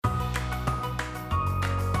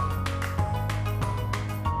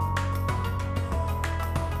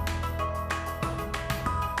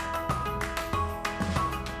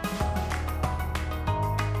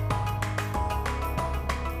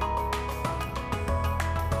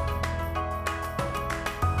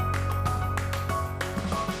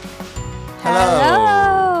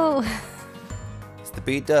Hello. It's the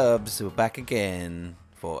B-Dubs. We're back again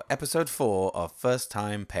for episode 4 of First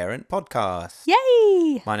Time Parent Podcast.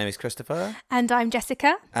 Yay! My name is Christopher. And I'm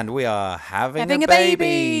Jessica. And we are having a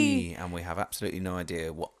baby. And we have absolutely no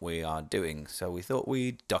idea what we are doing. So we thought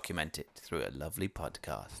we'd document it through a lovely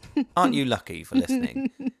podcast. Aren't you lucky for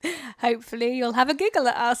listening? Hopefully you'll have a giggle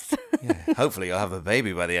at us. Yeah. Hopefully you'll have a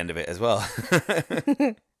baby by the end of it as well.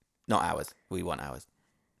 Not ours. We want ours.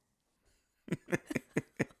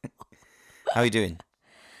 How are you doing?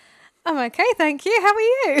 I'm okay, thank you. How are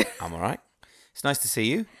you? I'm all right. It's nice to see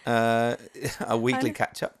you. A weekly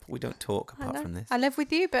catch-up. We don't talk apart from this. I live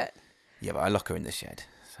with you, but... Yeah, but I lock her in the shed.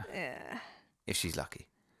 So Yeah. if she's lucky.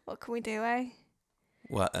 What can we do, eh?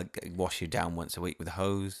 Well, wash you down once a week with a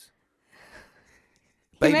hose.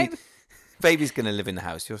 You Baby's going to live in the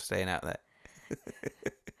house. You're staying out there.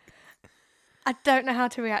 I don't know how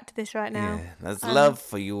to react to this right now. Yeah, that's love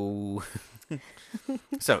for you.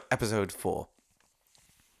 So, episode 4.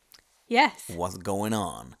 Yes. What's going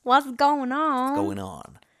on? What's going on? What's going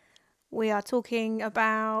on? We are talking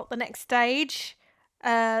about the next stage,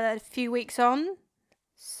 a few weeks on.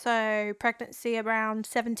 So pregnancy around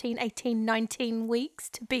 17, 18, 19 weeks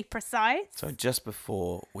to be precise. So just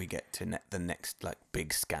before we get to the next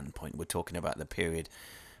big scan point, we're talking about the period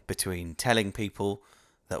between telling people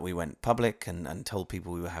that we went public and told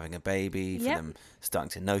people we were having a baby, for them starting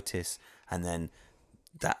to notice, and then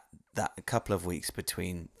that couple of weeks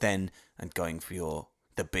between then and going for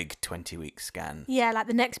the big 20-week scan. Yeah, like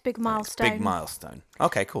the next big milestone. Big milestone.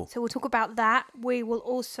 Okay, cool. So we'll talk about that. We will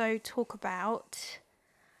also talk about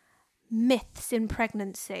myths in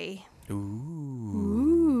pregnancy.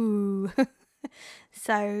 Ooh.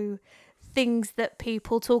 So things that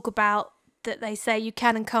people talk about that they say you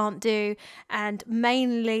can and can't do, and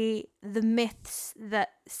mainly the myths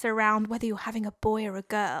that surround whether you're having a boy or a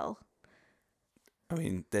girl. I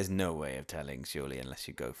mean, there's no way of telling, surely, unless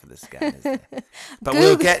you go for the scan, is there? But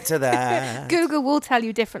we'll get to that. Google will tell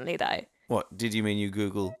you differently, though. What? Did you mean you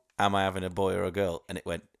Google, am I having a boy or a girl? And it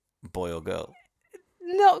went, boy or girl?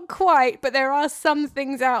 Not quite, but there are some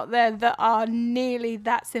things out there that are nearly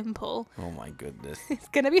that simple. Oh, my goodness. It's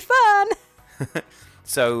going to be fun.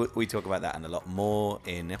 So we talk about that and a lot more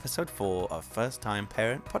in episode 4 of First Time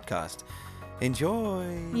Parent Podcast.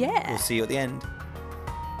 Enjoy. Yeah. We'll see you at the end.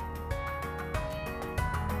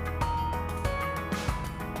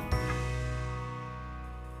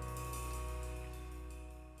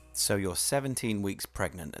 So you're 17 weeks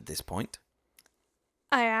pregnant at this point.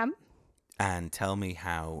 I am. And tell me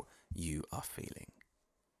how you are feeling.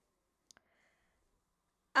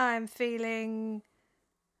 I'm feeling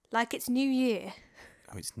like it's New Year.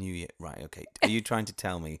 Oh, it's New Year. Right, okay. Are you trying to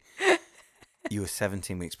tell me you were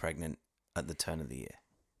 17 weeks pregnant at the turn of the year?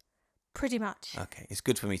 Pretty much. Okay. It's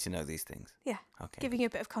good for me to know these things. Yeah. Okay. Giving you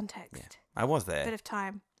a bit of context. Yeah. I was there. A bit of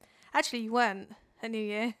time. Actually, you weren't at New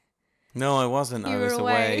Year. No, I wasn't. I was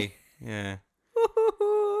away. Yeah.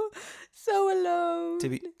 So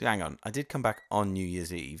alone. Hang on. I did come back on New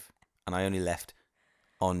Year's Eve, and I only left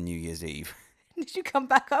on New Year's Eve. Did you come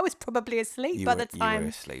back? I was probably asleep by the time you were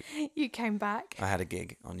asleep. You came back. I had a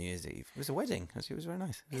gig on New Year's Eve. It was a wedding. It was very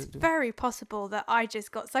nice. It's very possible that I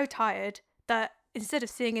just got so tired that instead of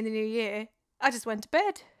seeing in the new year, I just went to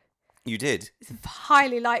bed. You did? It's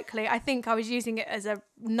highly likely. I think I was using it as a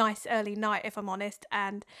nice early night, if I'm honest,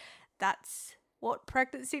 and that's what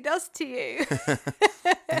pregnancy does to you.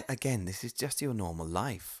 Again, this is just your normal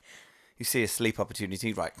life. You see a sleep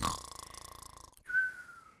opportunity, right?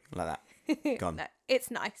 Like that. Gone. No, it's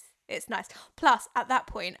nice. It's nice. Plus, at that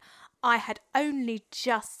point, I had only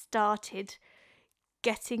just started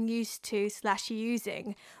getting used to /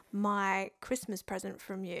 using my Christmas present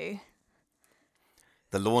from you.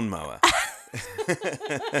 The lawnmower.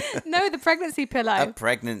 No, the pregnancy pillow. A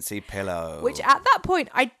pregnancy pillow. Which at that point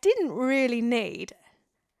I didn't really need,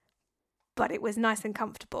 but it was nice and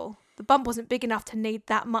comfortable. The bump wasn't big enough to need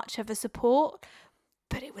that much of a support,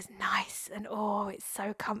 but it was nice, and oh, it's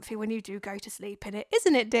so comfy when you do go to sleep in it,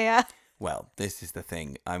 isn't it, dear? Well, this is the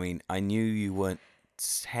thing. I mean, I knew you weren't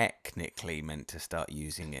technically meant to start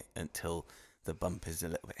using it until the bump is a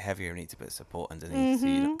little bit heavier and needs a bit of support underneath,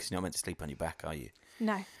 because you're not meant to sleep on your back, are you?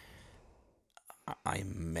 No. I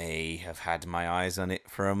may have had my eyes on it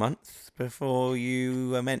for a month before you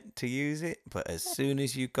were meant to use it, but as soon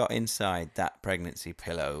as you got inside that pregnancy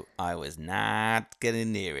pillow, I was not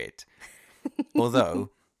getting near it. Although,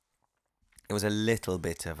 it was a little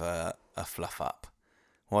bit of a fluff up,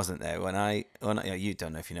 wasn't there? When you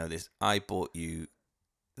don't know if you know this, I bought you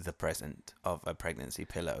the present of a pregnancy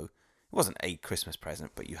pillow. It wasn't a Christmas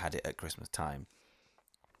present, but you had it at Christmas time.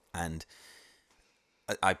 And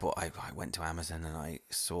I went to Amazon and I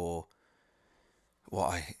saw what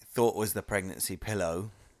I thought was the pregnancy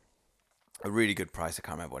pillow. A really good price. I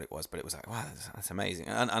can't remember what it was, but it was like, wow, that's amazing.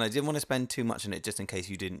 And I didn't want to spend too much on it just in case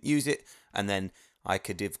you didn't use it. And then I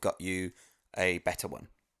could have got you a better one.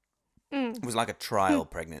 It was like a trial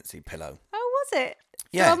pregnancy pillow. Oh, was it?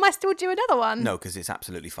 Yeah. So I might still do another one. No, because it's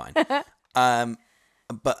absolutely fine.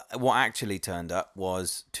 But what actually turned up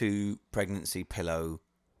was 2 pregnancy pillow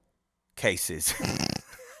cases.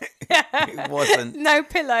 It wasn't. No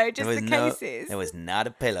pillow, just There the was cases. There was not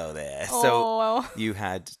a pillow there. Oh. So you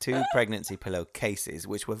had 2 pregnancy pillow cases,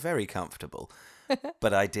 which were very comfortable.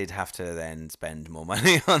 But I did have to then spend more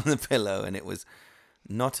money on the pillow, and it was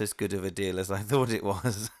not as good of a deal as I thought it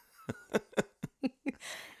was.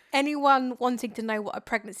 Anyone wanting to know what a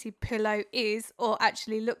pregnancy pillow is or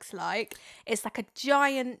actually looks like, it's like a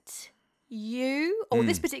giant U. Or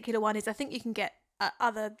this particular one is, I think you can get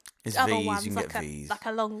other It's other V's, ones you can like get V's. like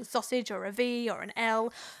a long sausage or a V or an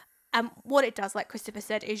L. And what it does, like Christopher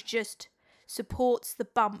said, is just supports the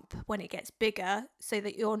bump when it gets bigger, so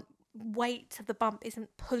that your weight of the bump isn't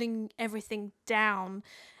pulling everything down,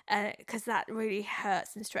 because that really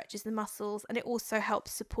hurts and stretches the muscles. And it also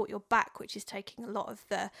helps support your back, which is taking a lot of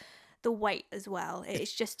the weight as well.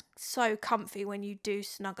 It's just so comfy when you do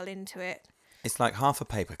snuggle into it. It's like half a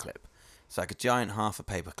paperclip. It's like a giant half a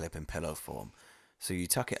paperclip in pillow form. So you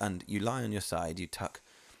tuck it under, you lie on your side, you tuck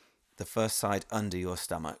the first side under your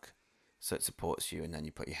stomach so it supports you, and then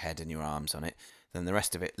you put your head and your arms on it. Then the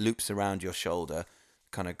rest of it loops around your shoulder,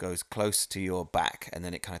 kind of goes close to your back, and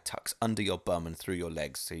then it kind of tucks under your bum and through your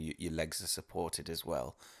legs, so your legs are supported as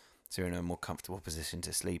well. So you're in a more comfortable position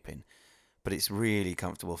to sleep in. But it's really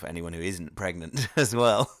comfortable for anyone who isn't pregnant as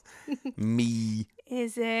well. Me.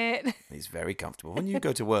 Is it? It's very comfortable. When you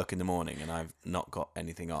go to work in the morning and I've not got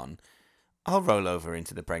anything on, I'll roll over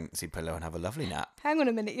into the pregnancy pillow and have a lovely nap. Hang on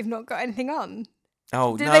a minute, you've not got anything on.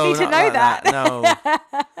 Oh, Do no, they need to not know like that? No.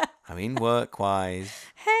 I mean, work-wise.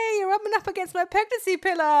 Hey, you're rubbing up against my pregnancy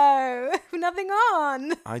pillow. Nothing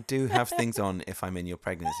on. I do have things on if I'm in your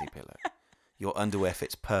pregnancy pillow. Your underwear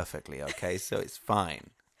fits perfectly, okay? So it's fine.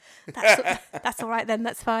 That's all right then.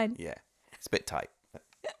 That's fine. Yeah, it's a bit tight.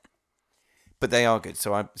 But they are good.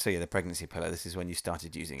 So yeah, the pregnancy pillow, this is when you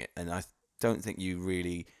started using it. And I don't think you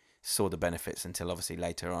really saw the benefits until obviously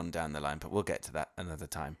later on down the line. But we'll get to that another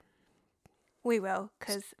time. We will,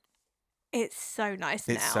 because it's so nice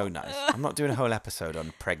now. It's so nice. I'm not doing a whole episode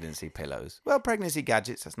on pregnancy pillows. Well, pregnancy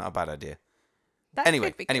gadgets, that's not a bad idea. That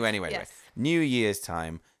Anyway. could be good. Yes. New Year's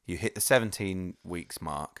time, you hit the 17 weeks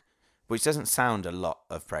mark, which doesn't sound a lot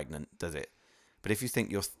of pregnant, does it? But if you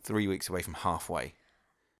think you're 3 weeks away from halfway.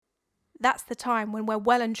 That's the time when we're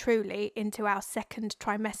well and truly into our second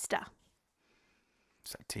trimester.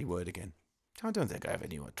 It's that T word again. I don't think I ever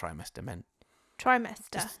knew what trimester meant.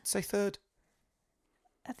 Trimester. Just say third.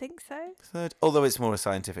 I think so. Third. Although it's more a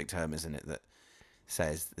scientific term, isn't it, that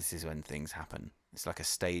says this is when things happen. It's like a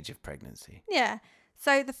stage of pregnancy. Yeah.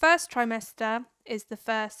 So the first trimester is the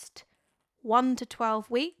first 1 to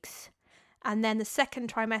 12 weeks. And then the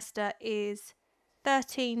second trimester is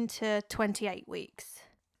 13 to 28 weeks.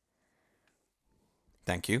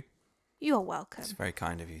 Thank you. You're welcome. It's very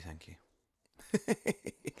kind of you, thank you.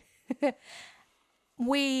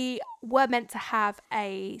 We were meant to have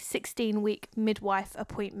a 16-week midwife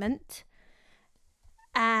appointment,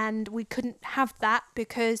 and we couldn't have that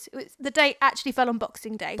because the date actually fell on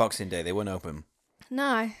Boxing Day. Boxing Day, they weren't open.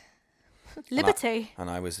 No. Liberty. And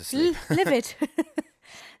I was asleep. Livid.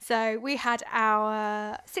 So we had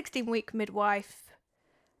our 16-week midwife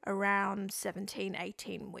around 17,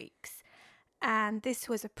 18 weeks. And this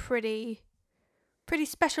was a pretty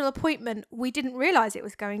special appointment. We didn't realise it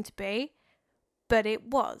was going to be, but it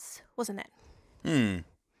was, wasn't it?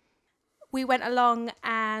 We went along,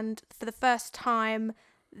 and for the first time,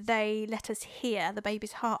 they let us hear the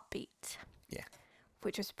baby's heartbeat. Yeah.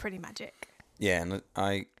 Which was pretty magic. Yeah, and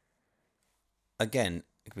again,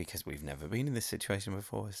 because we've never been in this situation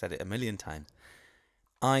before, I've said it a million times,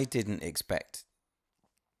 I didn't expect...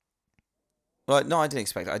 Well, no, I didn't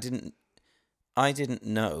expect it. I didn't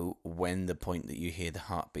know when the point that you hear the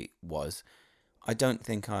heartbeat was. I don't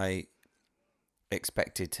think I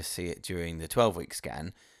expected to see it during the 12-week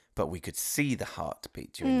scan, but we could see the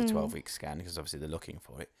heartbeat during the 12-week scan because obviously they're looking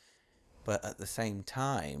for it. But at the same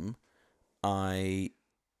time, I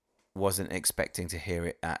wasn't expecting to hear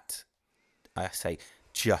it at, I say,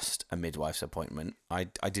 just a midwife's appointment. I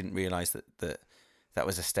didn't realise that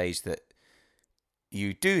was a stage that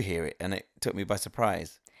you do hear it, and it took me by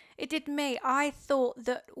surprise. It did me. I thought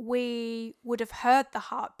that we would have heard the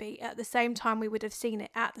heartbeat at the same time we would have seen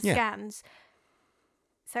it at the scans.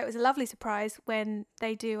 So it was a lovely surprise when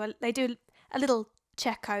they do a little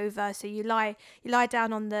check over. So you lie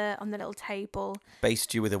down on the little table.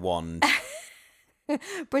 Based you with a wand.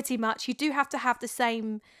 Pretty much. You do have to have the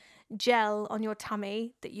same gel on your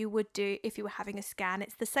tummy that you would do if you were having a scan.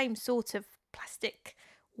 It's the same sort of plastic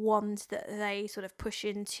wand that they sort of push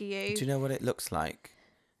into you. Do you know what it looks like?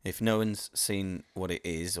 If no one's seen what it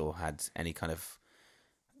is or had any kind of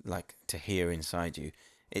like to hear inside you,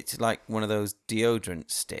 it's like one of those deodorant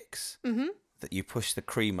sticks that you push the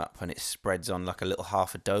cream up and it spreads on like a little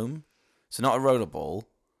half a dome. So not a roller ball,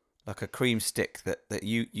 like a cream stick that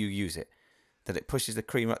you use it, that it pushes the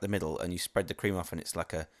cream up the middle and you spread the cream off and it's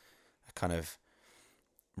like a kind of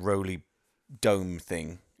roly dome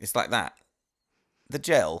thing. It's like that. The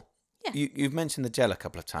gel, Yeah. You've mentioned the gel a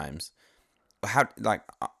couple of times. How, like,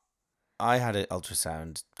 I had an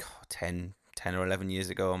ultrasound 10 or 11 years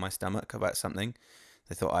ago on my stomach about something.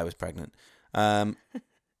 They thought I was pregnant.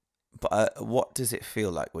 But what does it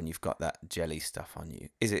feel like when you've got that jelly stuff on you?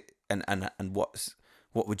 Is it and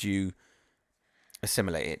what would you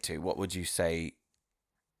assimilate it to? What would you say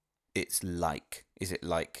it's like? Is it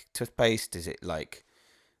like toothpaste? Is it like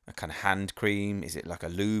a kind of hand cream? Is it like a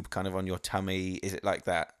lube kind of on your tummy? Is it like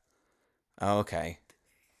that? Oh, okay.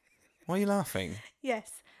 Why are you laughing?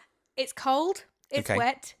 Yes. It's cold. It's Okay.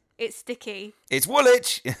 wet. It's sticky. It's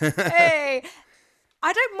Woolwich. Hey!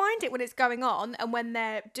 I don't mind it when it's going on and when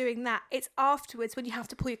they're doing that. It's afterwards when you have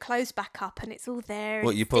to pull your clothes back up and it's all there.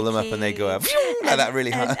 Well, you pull them up and they go up like that really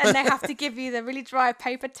hard. And they have to give you the really dry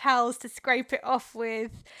paper towels to scrape it off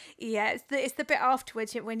with. Yeah, it's the bit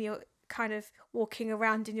afterwards when you're kind of walking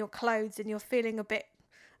around in your clothes and you're feeling a bit,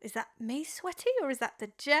 is that me sweaty or is that the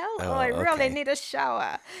gel? Oh, I really okay. need a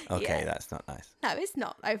shower. Okay, Yeah. that's not nice. No, it's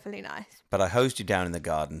not overly nice. But I hosed you down in the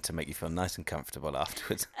garden to make you feel nice and comfortable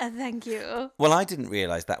afterwards. Thank you. Well, I didn't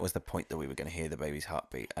realise that was the point that we were going to hear the baby's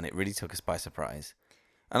heartbeat, and it really took us by surprise.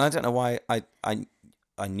 And I don't know why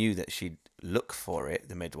I knew that she'd look for it,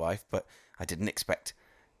 the midwife, but I didn't expect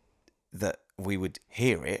that we would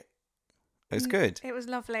hear it. It was good. It was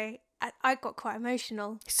lovely. I got quite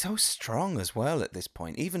emotional. It's so strong as well at this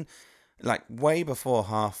point. Even like way before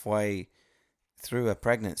halfway through a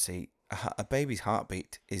pregnancy, a baby's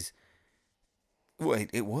heartbeat is, well,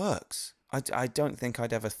 it works. I don't think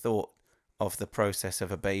I'd ever thought of the process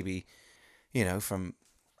of a baby, from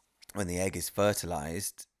when the egg is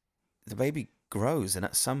fertilized, the baby grows and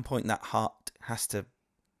at some point that heart has to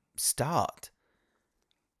start.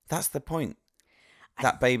 That's the point.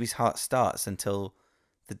 That baby's heart starts until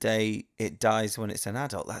the day it dies when it's an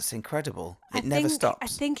adult. That's incredible. It never stops. I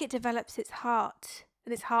think it develops its heart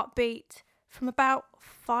and its heartbeat from about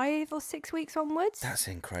 5 or 6 weeks onwards. That's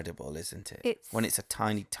incredible, isn't it? When it's a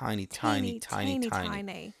tiny.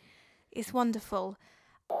 It's wonderful.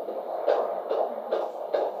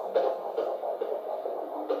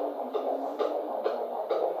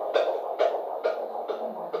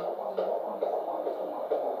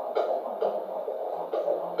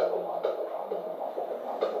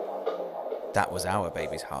 That was our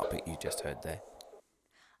baby's heartbeat you just heard there.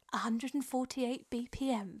 148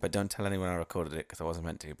 BPM. But don't tell anyone I recorded it because I wasn't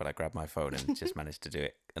meant to, but I grabbed my phone and just managed to do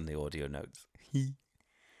it in the audio notes. Shh,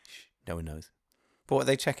 no one knows. But what are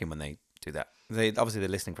they checking when they do that? They're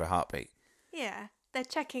listening for a heartbeat. Yeah, they're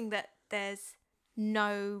checking that there's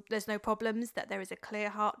no problems, that there is a clear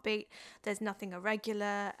heartbeat, there's nothing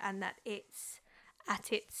irregular, and that it's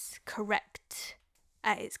at its correct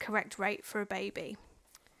rate for a baby.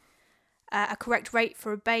 A correct rate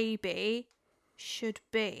for a baby should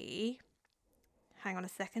be, hang on a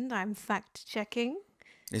second, I'm fact checking.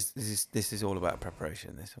 This is all about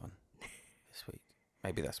preparation, this one. This week.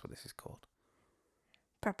 Maybe that's what this is called.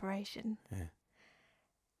 Preparation. Yeah.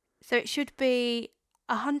 So it should be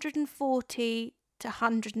 140 to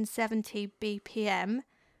 170 BPM.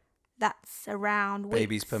 That's around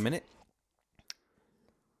Babies per minute?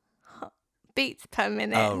 Beats per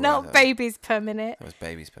minute, Oh, not right. babies per minute. That was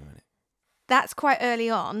babies per minute. That's quite early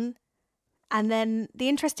on. And then the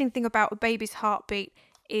interesting thing about a baby's heartbeat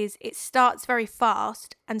is it starts very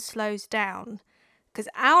fast and slows down. Because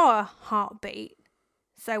our heartbeat,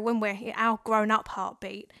 so when our grown-up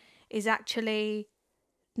heartbeat, is actually,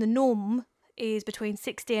 the norm is between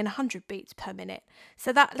 60 and 100 beats per minute.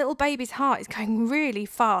 So that little baby's heart is going really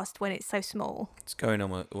fast when it's so small. It's going on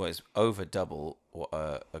what is over double what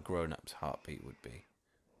a grown-up's heartbeat would be.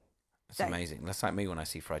 It's amazing. That's like me when I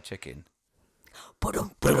see fried chicken. So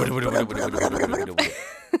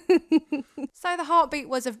the heartbeat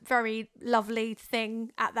was a very lovely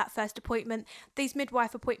thing at that first appointment. These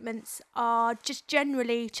midwife appointments are just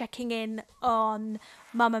generally checking in on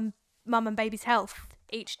mum and baby's health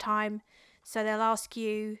each time. So they'll ask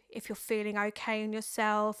you if you're feeling okay in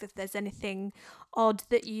yourself, if there's anything odd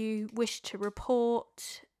that you wish to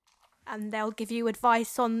report, and they'll give you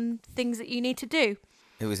advice on things that you need to do.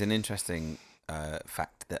 It was an interesting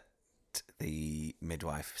fact that the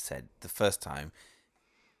midwife said the first time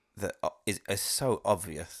that is so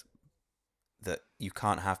obvious that you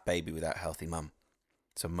can't have baby without healthy mum.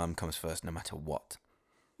 So mum comes first no matter what.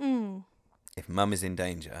 If mum is in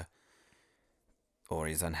danger or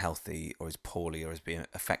is unhealthy or is poorly or is being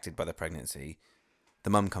affected by the pregnancy, the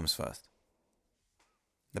mum comes first.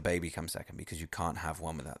 The baby comes second, because you can't have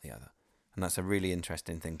one without the other. And that's a really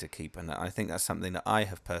interesting thing to keep. And I think that's something that I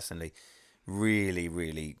have personally really,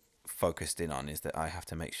 really focused in on, is that I have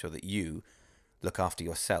to make sure that you look after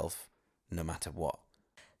yourself no matter what.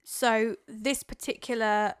 So this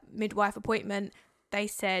particular midwife appointment, they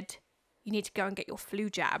said you need to go and get your flu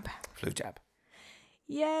jab. Flu jab.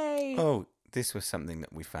 Yay! Oh, this was something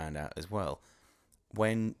that we found out as well.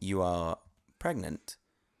 When you are pregnant,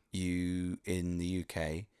 you in the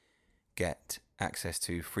UK get access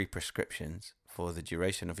to free prescriptions for the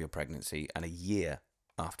duration of your pregnancy and a year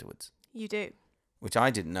afterwards. You do. Which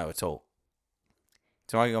I didn't know at all.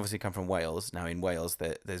 So I obviously come from Wales. Now in Wales,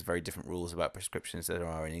 there's very different rules about prescriptions than there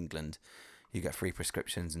are in England. You get free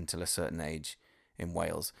prescriptions until a certain age in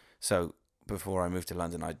Wales. So before I moved to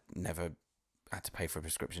London, I never had to pay for a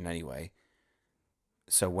prescription anyway.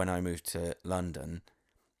 So when I moved to London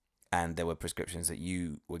and there were prescriptions that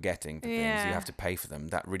you were getting for things, you have to pay for them.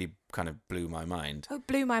 That really kind of blew my mind. Oh, it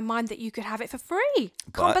blew my mind that you could have it for free.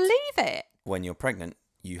 But Can't believe it. When you're pregnant,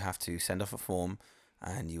 you have to send off a form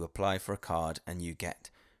and you apply for a card and you get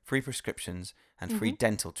free prescriptions and free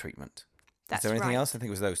dental treatment. That's Is there anything right. else? I think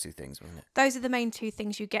it was those two things, wasn't it? Those are the main two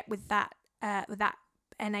things you get with that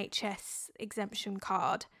NHS exemption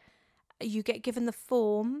card. You get given the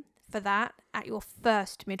form for that at your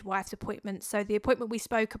first midwife's appointment. So the appointment we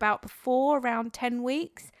spoke about before, around 10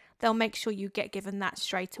 weeks, they'll make sure you get given that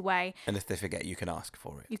straight away. And if they forget, you can ask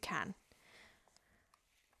for it. You can.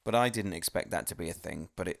 But I didn't expect that to be a thing.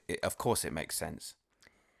 But it of course it makes sense,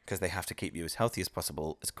 because they have to keep you as healthy as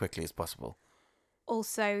possible, as quickly as possible.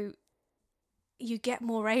 Also, you get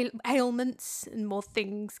more ailments and more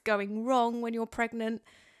things going wrong when you're pregnant.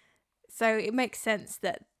 So it makes sense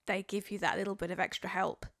that they give you that little bit of extra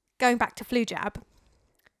help. Going back to flu jab.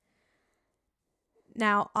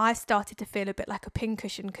 Now, I started to feel a bit like a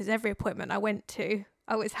pincushion because every appointment I went to,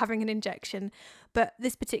 I was having an injection. But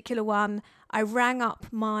this particular one, I rang up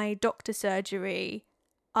my doctor surgery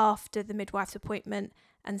after the midwife's appointment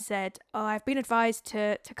and said, "Oh, I've been advised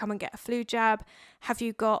to come and get a flu jab. Have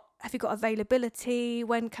you got availability?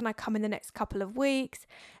 When can I come in the next couple of weeks?"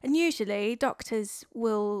 And usually doctors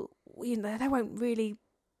will, they won't really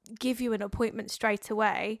give you an appointment straight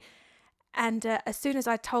away. And as soon as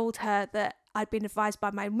I told her that I'd been advised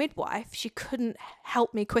by my midwife, she couldn't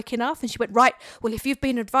help me quick enough. And she went, "Right, well, if you've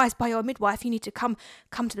been advised by your midwife, you need to come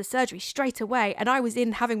to the surgery straight away." And I was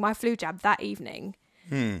in having my flu jab that evening.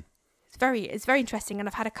 It's very interesting. And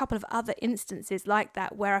I've had a couple of other instances like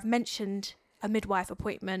that where I've mentioned a midwife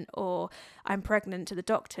appointment or I'm pregnant to the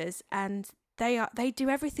doctors, and they do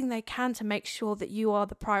everything they can to make sure that you are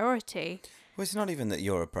the priority. Well, it's not even that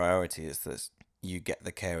you're a priority, it's that you get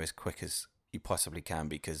the care as quick as you possibly can,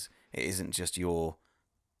 because it isn't just your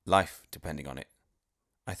life depending on it.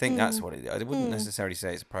 I think that's what it is. I wouldn't necessarily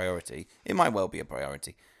say it's a priority. It might well be a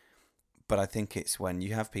priority. But I think it's when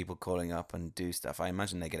you have people calling up and do stuff. I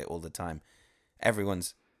imagine they get it all the time.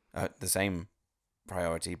 Everyone's the same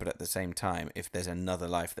priority, but at the same time, if there's another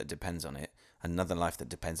life that depends on it, another life that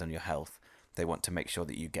depends on your health, they want to make sure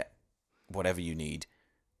that you get whatever you need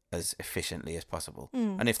as efficiently as possible.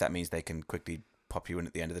 And if that means they can quickly pop you in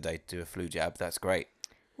at the end of the day to do a flu jab, that's great.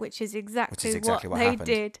 Which is exactly what they happened.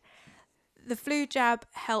 did. The flu jab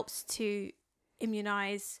helps to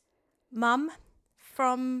immunise mum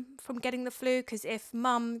from getting the flu, because if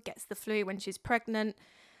mum gets the flu when she's pregnant,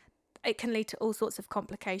 it can lead to all sorts of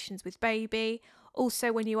complications with baby.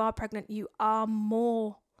 Also, when you are pregnant, you are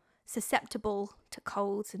more susceptible to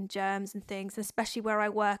colds and germs and things, and especially where I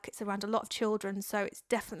work, it's around a lot of children, so it's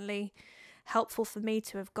definitely helpful for me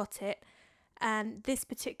to have got it. And this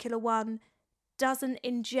particular one doesn't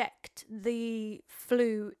inject the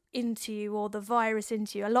flu into you or the virus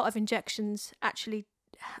into you. A lot of injections actually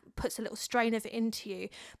puts a little strain of it into you,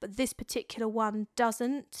 but this particular one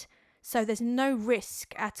doesn't. So there's no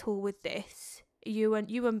risk at all with this. You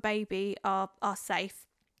and baby are safe.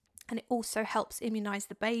 And it also helps immunise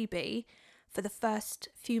the baby for the first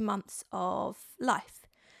few months of life.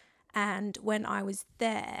 And when I was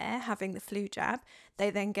there having the flu jab, they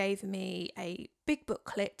then gave me a big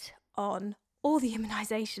booklet on all the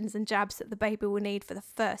immunisations and jabs that the baby will need for the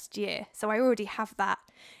first year. So I already have that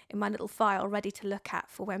in my little file ready to look at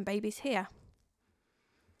for when baby's here.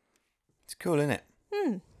 It's cool, isn't it?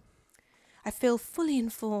 I feel fully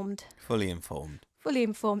informed. Fully informed. Fully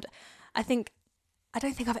informed. I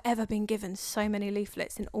don't think I've ever been given so many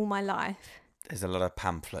leaflets in all my life. There's a lot of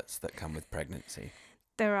pamphlets that come with pregnancy.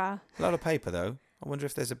 There are. A lot of paper, though. I wonder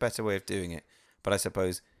if there's a better way of doing it. But I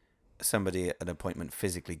suppose somebody at an appointment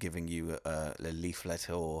physically giving you a leaflet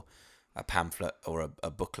or a pamphlet or a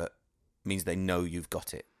booklet means they know you've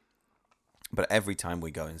got it. But every time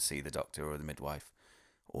we go and see the doctor or the midwife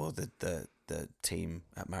or the team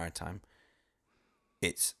at Maritime,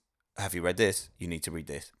 it's, have you read this? You need to read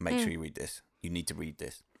this. Make sure you read this. You need to read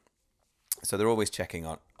this. So they're always checking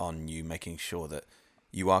on you, making sure that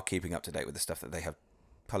you are keeping up to date with the stuff that they have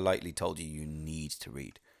politely told you need to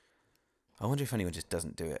read. I wonder if anyone just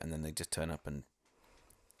doesn't do it and then they just turn up and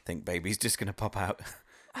think baby's just going to pop out.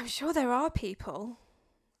 I'm sure there are people.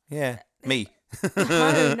 Yeah, me.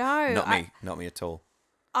 No. Not me at all.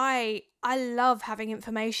 I love having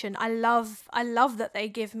information. I love that they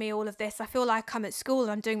give me all of this. I feel like I'm at school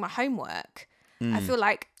and I'm doing my homework. I feel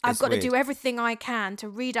like I've got to do everything I can to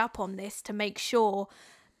read up on this to make sure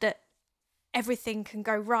that everything can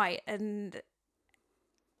go right. And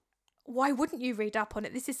why wouldn't you read up on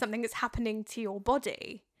it? This is something that's happening to your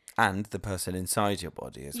body. And the person inside your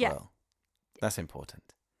body as well. That's important.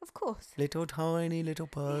 Of course. Little tiny little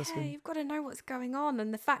person. Yeah, you've got to know what's going on.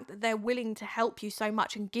 And the fact that they're willing to help you so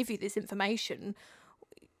much and give you this information,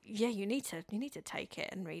 yeah, you need to take it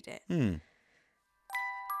and read it.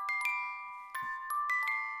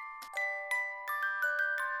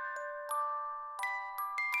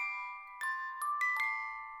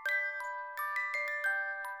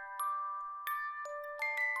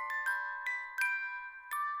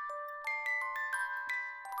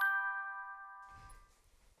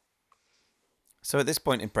 So at this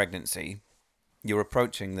point in pregnancy, you're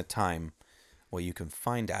approaching the time where you can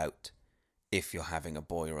find out if you're having a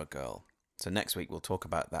boy or a girl. So next week we'll talk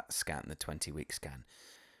about that scan, the 20-week scan.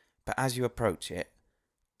 But as you approach it,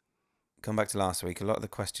 come back to last week, a lot of the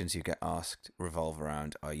questions you get asked revolve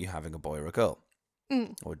around, are you having a boy or a girl?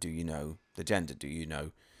 Or do you know the gender? Do you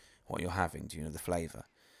know what you're having? Do you know the flavour?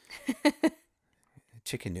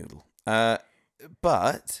 Chicken noodle.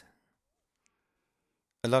 But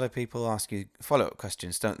a lot of people ask you follow-up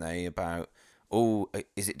questions, don't they, about, oh,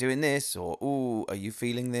 is it doing this? Or, oh, are you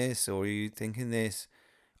feeling this? Or are you thinking this?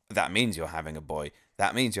 That means you're having a boy.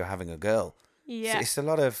 That means you're having a girl. Yeah. So it's a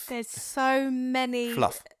lot of There's so many...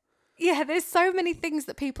 fluff. Yeah, there's so many things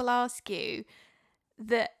that people ask you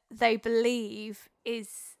that they believe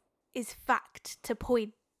is fact to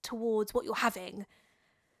point towards what you're having.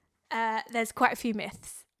 There's quite a few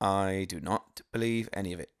myths. I do not believe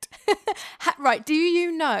any of it. Right, do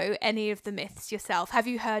you know any of the myths yourself? Have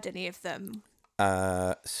you heard any of them?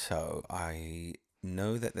 So I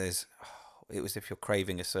know that there's... it was if you're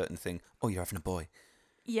craving a certain thing. Oh, you're having a boy.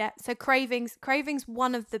 Yeah, so craving's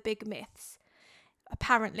one of the big myths.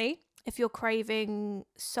 Apparently, if you're craving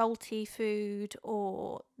salty food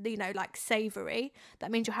or, like savoury,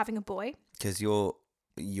 that means you're having a boy. Because your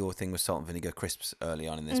thing was salt and vinegar crisps early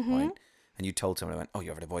on in this point, and you told someone, I went, oh,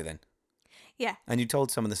 you're having a boy then. Yeah. And you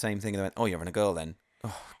told someone the same thing, and they went, oh, you're having a girl then.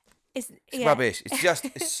 Oh, it's rubbish.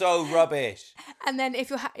 It's so rubbish. And then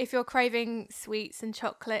if you're craving sweets and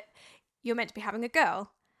chocolate, you're meant to be having a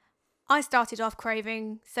girl. I started off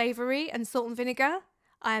craving savoury and salt and vinegar.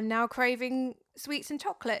 I am now craving sweets and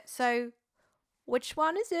chocolate. So, which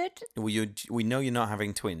one is it? Well, we know you're not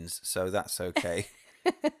having twins, so that's okay.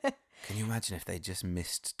 Can you imagine if they just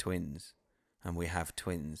missed twins and we have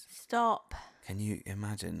twins? Stop. Can you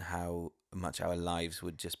imagine how much our lives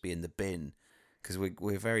would just be in the bin? Because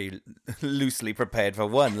we're very loosely prepared for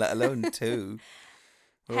one, let alone two.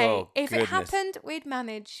 Hey, if goodness. it happened, we'd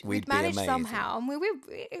manage. We'd manage amazing. somehow, and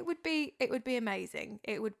it would be amazing.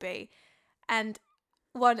 It would be, and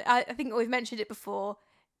I think we've mentioned it before.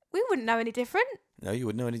 We wouldn't know any different. No, you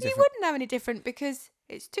wouldn't know any different. You wouldn't know any different because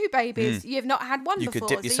it's two babies. You've not had one before,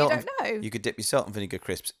 so you don't know. You could dip your salt and vinegar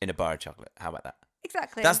crisps in a bar of chocolate. How about that?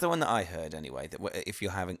 Exactly. That's the one that I heard anyway. That if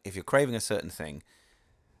you're craving a certain thing,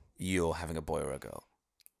 you're having a boy or a girl.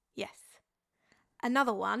 Yes.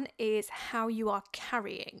 Another one is how you are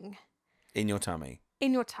carrying. In your tummy.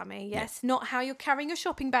 In your tummy, yes. Yeah. Not how you're carrying your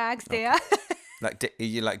shopping bags, dear. Okay.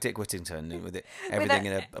 You're like Dick Whittington with everything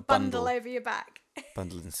in a bundle over your back.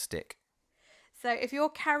 Bundle and stick. So if you're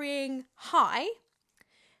carrying high...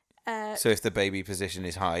 so if the baby position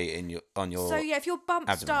is high on your So yeah, if your bump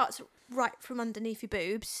abdomen. starts right from underneath your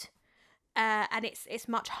boobs, and it's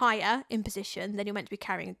much higher in position, then you're meant to be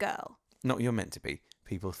carrying a girl. Not you're meant to be.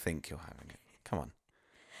 People think you're having it. Come on.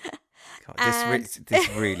 And This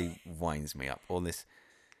really winds me up. All this,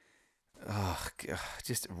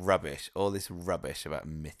 just rubbish. All this rubbish about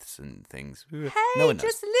myths and things. No hey, one knows.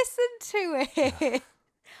 just listen to it.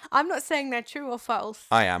 I'm not saying they're true or false.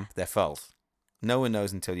 I am. They're false. No one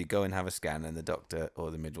knows until you go and have a scan and the doctor or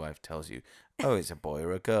the midwife tells you, oh, it's a boy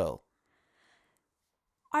or a girl.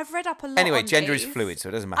 I've read up a lot Anyway, on gender these. is fluid, so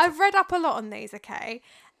it doesn't matter. I've read up a lot on these, okay?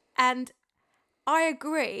 And I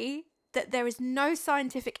agree that there is no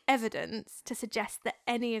scientific evidence to suggest that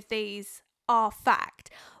any of these are fact.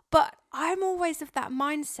 But I'm always of that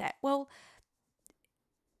mindset. Well,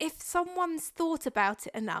 if someone's thought about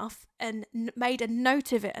it enough and made a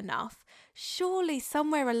note of it enough, surely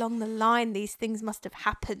somewhere along the line these things must have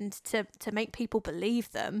happened to make people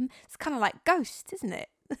believe them. It's kind of like ghosts, isn't it?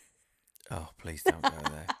 Oh, please don't go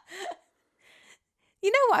there.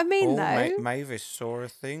 You know what I mean, though? Mavis saw a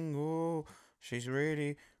thing. Oh, she's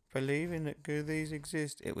really believing that these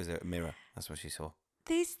exist. It was a mirror. That's what she saw.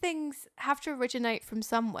 These things have to originate from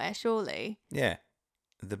somewhere, surely. Yeah.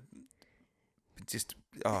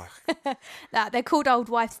 They're called old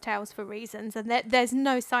wives' tales for reasons, and there's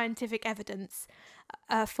no scientific evidence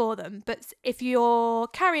for them. But if you're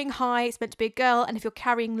carrying high, it's meant to be a girl, and if you're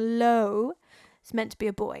carrying low, it's meant to be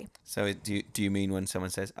a boy. So do you mean when someone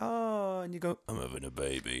says, oh, and you go, I'm having a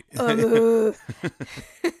baby?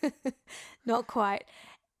 Not quite.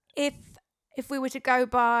 If we were to go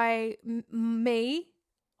by me,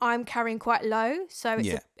 I'm carrying quite low, so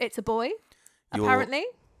it's a boy, apparently.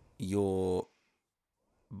 Your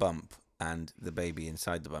bump and the baby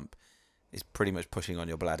inside the bump is pretty much pushing on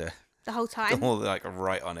your bladder the whole time. All like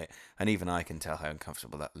right on it. And even I can tell how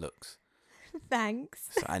uncomfortable that looks. Thanks.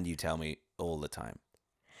 And you tell me all the time.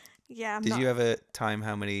 Yeah. Did you ever time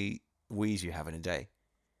how many wees you have in a day?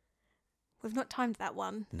 We've not timed that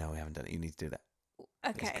one. No, we haven't done it. You need to do that.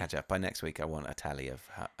 Okay. Let's catch up. By next week, I want a tally of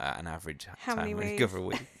an average how time many when you wees? go for a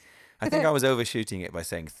week. I think I was overshooting it by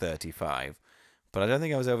saying 35, but I don't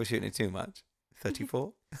think I was overshooting it too much.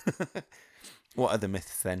 34? What are the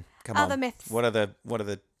myths then? Come on. Other myths. What are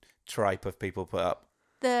the tripe of people put up?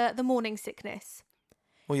 The morning sickness.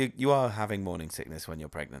 Well, you are having morning sickness when you're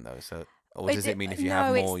pregnant, though. So, or does it mean if you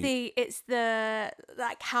no, have more? It's the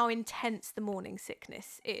like how intense the morning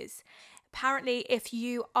sickness is. Apparently, if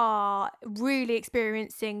you are really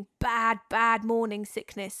experiencing bad morning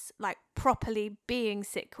sickness, like properly being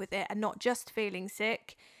sick with it and not just feeling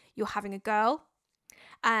sick, you're having a girl.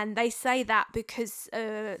 And they say that because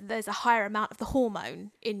there's a higher amount of the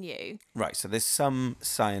hormone in you. Right. So there's some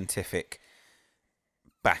scientific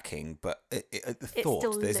backing, but there's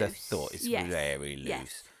loose. a thought. It's very loose.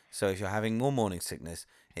 Yes. So if you're having more morning sickness,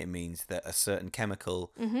 it means that a certain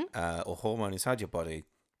chemical or hormone inside your body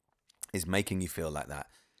is making you feel like that.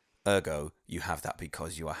 Ergo, you have that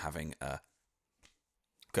because you are having a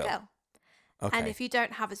girl. Okay. And if you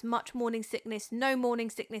don't have as much morning sickness, no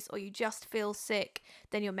morning sickness, or you just feel sick,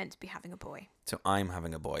 then you're meant to be having a boy. So I'm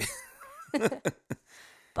having a boy.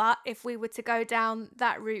 But if we were to go down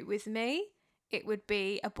that route with me, it would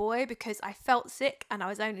be a boy because I felt sick and I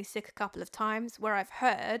was only sick a couple of times, where I've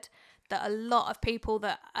heard that a lot of people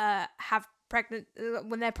that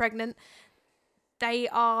when they're pregnant, they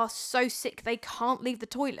are so sick they can't leave the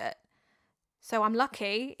toilet. So I'm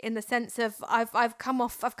lucky in the sense of I've come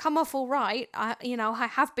off all right. I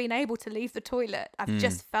have been able to leave the toilet. I've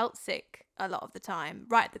just felt sick a lot of the time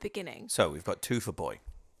right at the beginning. So we've got 2 for boy.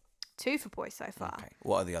 2 for boy so far. Okay.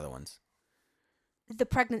 What are the other ones? The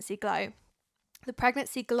pregnancy glow. The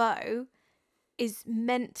pregnancy glow is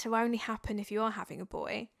meant to only happen if you are having a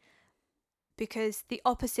boy, because the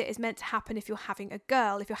opposite is meant to happen if you're having a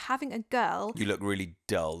girl. If you're having a girl, you look really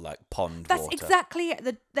dull, like pond that's water. That's exactly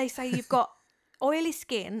it. They say you've got oily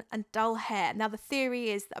skin and dull hair. Now the theory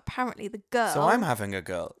is that apparently the girl... So I'm having a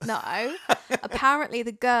girl. No. Apparently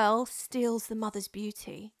the girl steals the mother's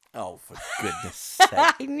beauty. Oh, for goodness sake.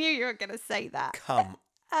 I knew you were going to say that. Come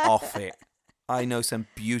off it. I know some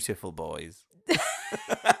beautiful boys.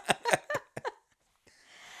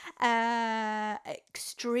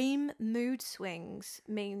 Extreme mood swings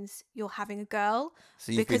means you're having a girl,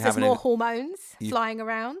 so because there's more hormones flying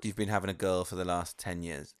around. You've been having a girl for the last 10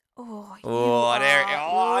 years. Oh,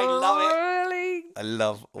 I love it. Really? I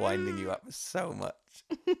love winding you up so much.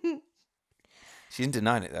 She didn't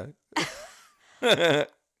deny it though.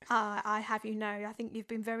 I have you know, I think you've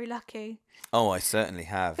been very lucky. Oh, I certainly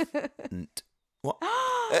have. What?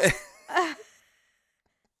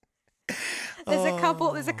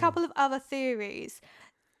 There's a couple of other theories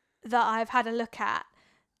that I've had a look at.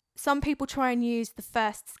 Some people try and use the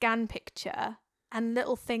first scan picture and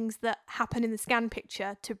little things that happen in the scan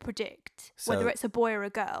picture to predict whether So- it's a boy or a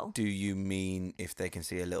girl. Do you mean if they can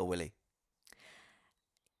see a little willy?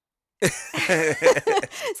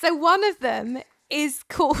 So one of them is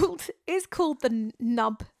called the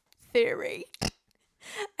nub theory.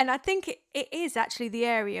 And I think it is actually the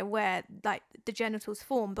area where like the genitals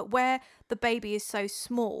form, but where the baby is so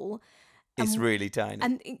small. It's really tiny.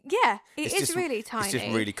 And yeah, It's is just- really tiny. It's just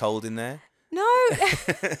really cold in there. No.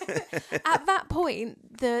 At that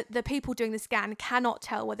point, the people doing the scan cannot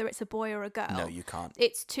tell whether it's a boy or a girl. No, you can't.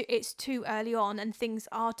 It's too early on, and things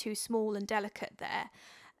are too small and delicate there.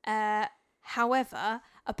 However,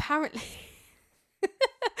 apparently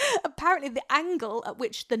the angle at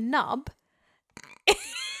which the nub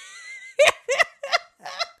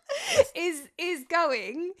is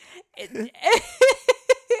going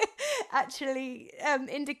actually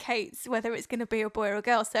indicates whether it's going to be a boy or a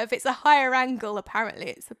girl. So if it's a higher angle, apparently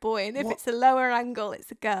it's a boy, and if What? it's a lower angle,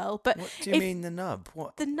 it's a girl. But What do you if mean the nub?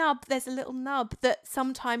 What? the nub, there's a little nub that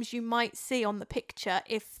sometimes you might see on the picture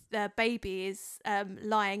if the baby is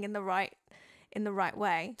lying in the right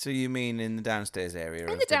way. So you mean in the downstairs area? In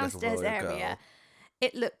of the little downstairs boy or girl? area,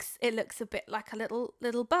 it looks a bit like a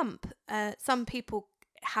little bump. Some people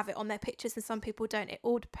have it on their pictures and some people don't. It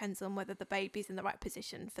all depends on whether the baby's in the right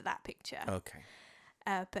position for that picture. Okay.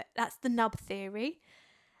 But that's the nub theory.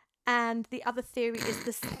 And the other theory is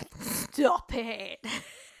the stop it.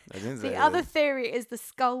 I didn't say The that. other theory is the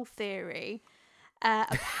skull theory.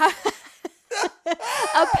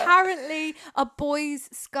 Apparently, a boy's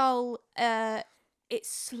skull it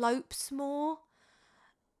slopes more.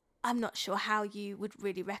 I'm not sure how you would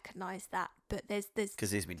really recognise that, but there's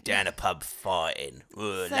Because he's been down a pub fighting.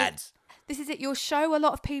 Ugh, So- lads. this is it. You'll show a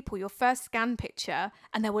lot of people your first scan picture,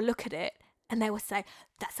 and they will look at it and they will say,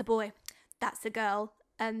 "That's a boy, that's a girl."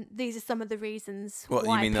 And these are some of the reasons What, you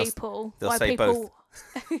why mean they'll people say both? people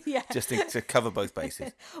yeah Just to cover both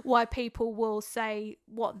bases. why people will say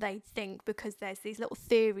what they think, because there's these little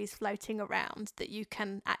theories floating around that you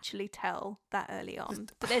can actually tell that early on.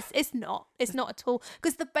 But it's not at all,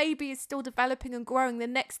 because the baby is still developing and growing. The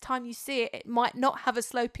next time you see it, it might not have a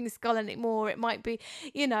sloping skull anymore. It might be,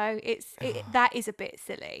 that is a bit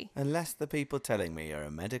silly. Unless the people telling me are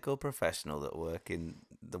a medical professional that work in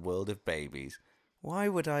the world of babies, why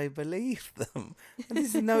would I believe them? And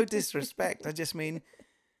this is no disrespect. I just mean,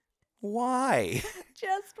 why?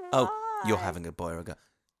 Just why? Oh, you're having a boy or a girl.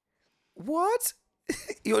 What?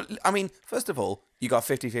 First of all, you got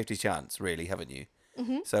a 50-50 chance, really, haven't you?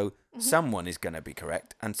 Mm-hmm. So someone is going to be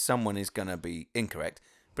correct and someone is going to be incorrect.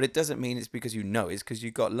 But it doesn't mean it's because you know, it's because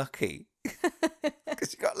you got lucky.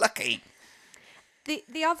 Because you got lucky.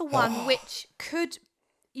 The other one, which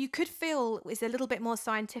you could feel is a little bit more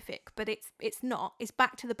scientific, but it's not. It's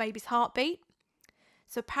back to the baby's heartbeat.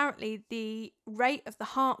 So apparently the rate of the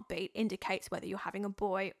heartbeat indicates whether you're having a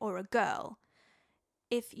boy or a girl.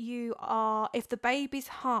 If the baby's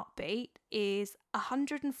heartbeat is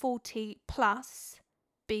 140 plus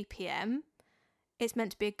BPM, it's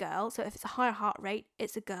meant to be a girl. So if it's a higher heart rate,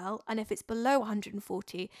 it's a girl. And if it's below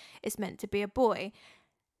 140, it's meant to be a boy.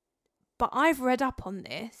 But I've read up on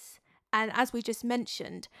this, and as we just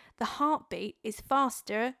mentioned, the heartbeat is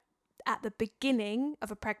faster at the beginning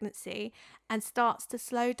of a pregnancy and starts to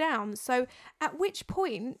slow down. So at which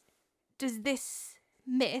point does this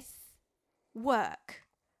myth work?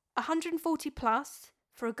 140 plus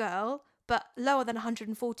for a girl, but lower than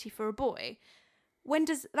 140 for a boy.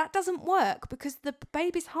 That doesn't work, because the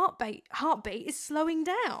baby's heartbeat is slowing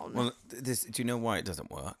down. Well, do you know why it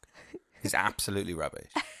doesn't work? It's absolutely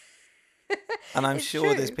rubbish. And I'm It's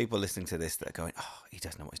sure there's true. people listening to this that are going, oh, he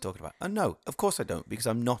doesn't know what he's talking about. Oh, no, of course I don't, because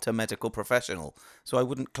I'm not a medical professional. So I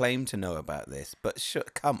wouldn't claim to know about this. But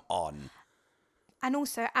come on. And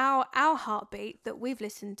also our heartbeat that we've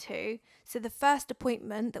listened to, so the first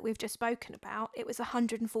appointment that we've just spoken about, it was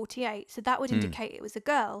 148. So that would indicate it was a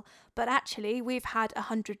girl. But actually we've had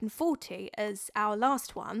 140 as our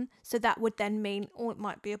last one. So that would then mean, it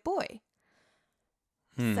might be a boy.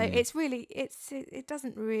 So it's really, it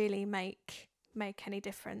doesn't really make any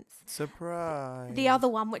difference. Surprise. The other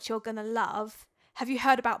one, which you're going to love, have you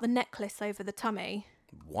heard about the necklace over the tummy?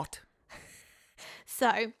 What?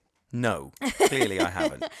 So No, clearly I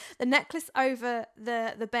haven't. the necklace over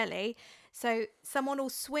the belly. So someone will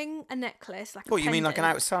swing a necklace like What, a you mean like an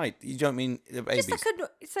pendant. outside? You don't mean the babies?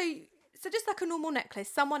 Just like a normal necklace.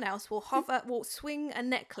 Someone else will swing a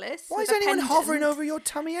necklace. Why with is a anyone hovering pendant over your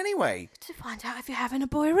tummy anyway? to find out if you're having a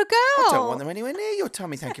boy or a girl? I don't want them anywhere near your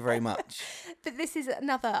tummy, thank you very much. But this is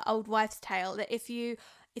another old wives' tale, that if you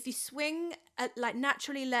If you swing,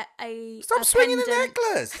 naturally let Stop a swinging the pendant,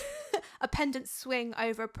 necklace. a pendant swing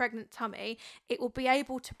over a pregnant tummy, it will be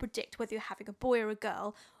able to predict whether you're having a boy or a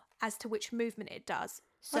girl as to which movement it does.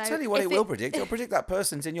 So I'll tell you what if it will predict. It'll predict that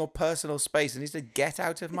person's in your personal space and needs to get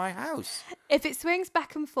out of my house. If it swings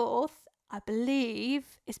back and forth, I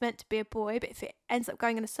believe it's meant to be a boy, but if it ends up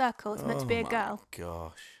going in a circle, it's meant to be a girl. Oh, my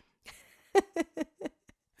gosh.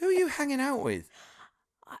 Who are you hanging out with?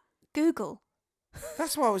 Google.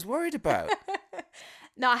 That's what I was worried about.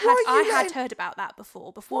 No, I had heard about that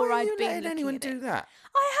before Why are I'd you been letting looking anyone at do it. that?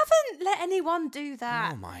 I haven't let anyone do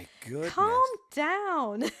that. Oh, my goodness. Calm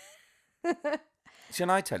down.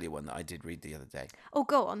 Shall I tell you one that I did read the other day? Oh,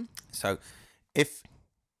 go on. So, if,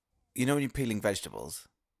 you know when you're peeling vegetables?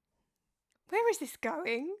 Where is this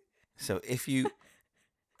going? So if you,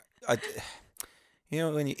 you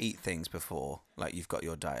know when you eat things before, like you've got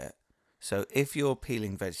your diet. So if you're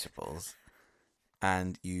peeling vegetables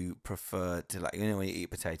and you prefer to, like, you know when you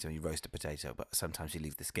eat potato, you roast a potato, but sometimes you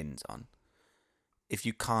leave the skins on. If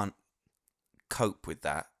you can't cope with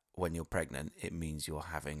that when you're pregnant, it means you're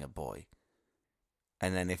having a boy.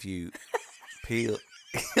 And then if you peel...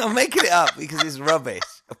 I'm making it up because it's rubbish.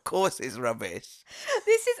 Of course it's rubbish.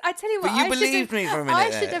 I tell you what, But you believed me for a minute I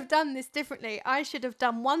there. should have done this differently. I should have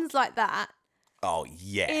done ones like that Oh,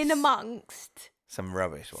 yes. in amongst some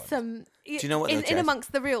rubbish ones. some... Do you know what, though, in Jess?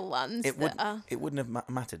 amongst the real ones. It that wouldn't have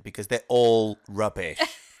mattered because they're all rubbish.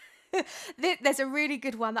 There's a really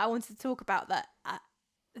good one that I wanted to talk about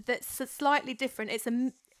that's slightly different.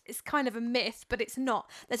 It's kind of a myth, but it's not.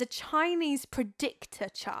 There's a Chinese predictor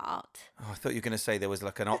chart. Oh, I thought you were going to say there was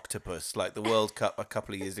like an octopus, like the World Cup a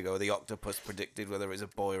couple of years ago. The octopus predicted whether it was a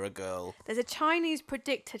boy or a girl. There's a Chinese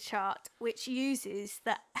predictor chart which uses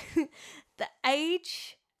the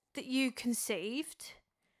age that you conceived.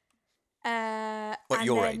 What,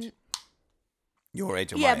 your age? Your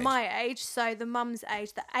age or my age? Yeah, my age. So the mum's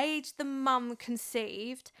age. The age the mum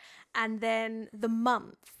conceived, and then the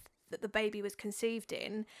month that the baby was conceived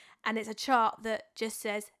in. And it's a chart that just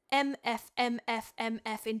says MF, MF,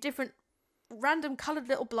 MF in different random coloured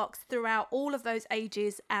little blocks throughout all of those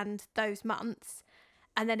ages and those months.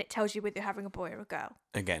 And then it tells you whether you're having a boy or a girl.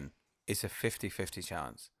 Again, it's a 50-50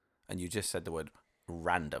 chance. And you just said the word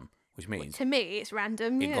random, which means... To me, it's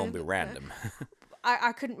random. It's going to be random.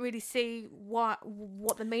 I couldn't really see what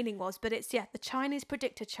the meaning was, but it's, the Chinese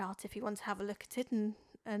predictor chart, if you want to have a look at it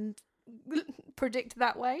and predict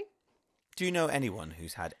that way. Do you know anyone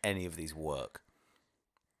who's had any of these work?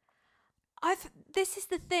 This is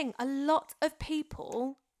the thing. A lot of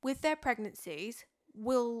people with their pregnancies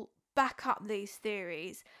will back up these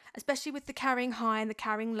theories, especially with the carrying high and the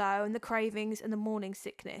carrying low and the cravings and the morning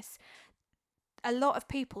sickness. A lot of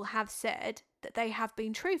people have said that they have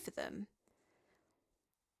been true for them.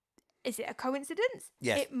 Is it a coincidence?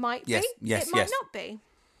 Yes. It might be. Yes, it might not be.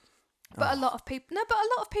 But a lot of people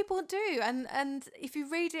do, and if you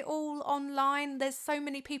read it all online, there's so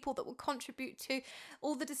many people that will contribute to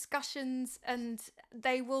all the discussions, and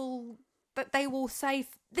they will say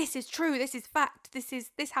this is true, this is fact,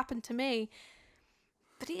 this happened to me.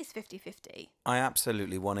 But it is 50-50. I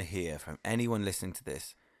absolutely want to hear from anyone listening to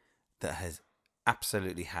this that has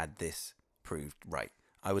absolutely had this proved right.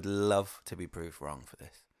 I would love to be proved wrong for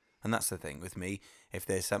this. And that's the thing with me. If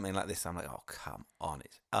there's something like this, I'm like, oh, come on.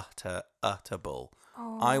 It's utter bull.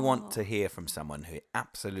 Oh. I want to hear from someone who it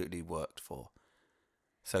absolutely worked for.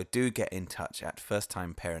 So do get in touch at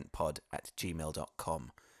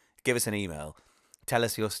firsttimeparentpod@gmail.com. Give us an email. Tell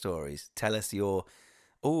us your stories. Tell us your,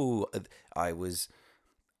 I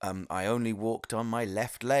only walked on my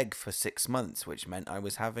left leg for 6 months, which meant I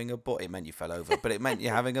was having a boy. It meant you fell over, but it meant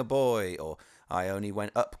you're having a boy. Or I only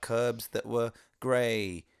went up curbs that were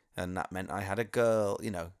grey, and that meant I had a girl.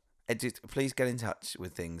 You know, please get in touch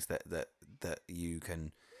with things that you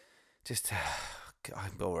can just...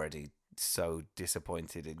 I'm already so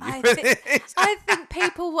disappointed in you.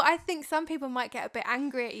 I think some people might get a bit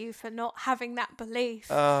angry at you for not having that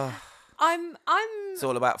belief. It's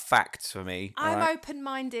all about facts for me. I'm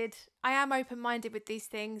open-minded. I am open-minded with these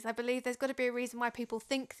things. I believe there's got to be a reason why people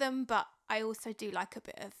think them, but I also do like a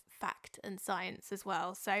bit of fact and science as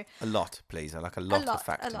well. So a lot, please. I like a lot of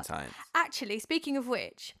fact and science. Actually, speaking of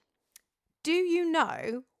which, do you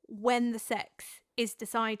know when the sex is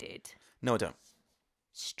decided? No, I don't.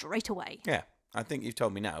 Straight away. Yeah, I think you've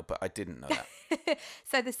told me now, but I didn't know that.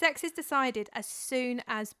 So the sex is decided as soon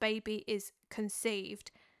as baby is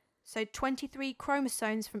conceived. So 23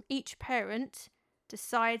 chromosomes from each parent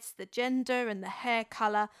decides the gender and the hair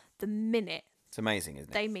colour the minute it's amazing,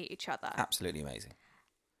 isn't it? they meet each other. Absolutely amazing.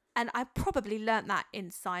 And I probably learnt that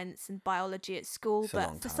in science and biology at school, It's a long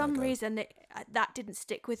but for time some ago. reason that didn't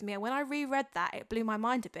stick with me. And when I reread that, it blew my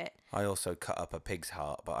mind a bit. I also cut up a pig's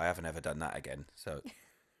heart, but I haven't ever done that again. So,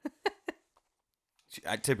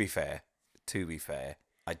 to be fair,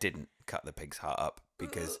 I didn't cut the pig's heart up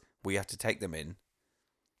because we had to take them in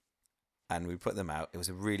and we put them out. It was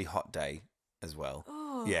a really hot day as well.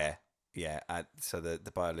 Oh. Yeah. So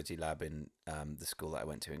the biology lab in the school that I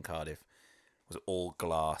went to in Cardiff was all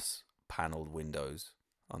glass panelled windows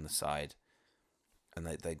on the side. And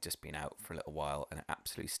they'd just been out for a little while and it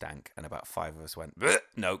absolutely stank. And about 5 of us went,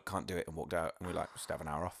 no, can't do it, and walked out. And we were like, just have an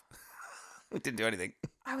hour off. We didn't do anything.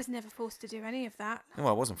 I was never forced to do any of that. No,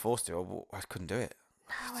 I wasn't forced to. I couldn't do it.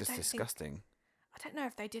 No, It's just disgusting. I don't know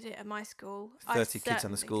if they did it at my school. 30 kids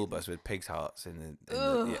on the school bus with pig's hearts in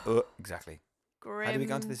the exactly. Grim. How did we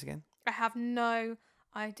go into this again? I have no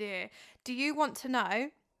idea. Do you want to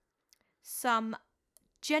know some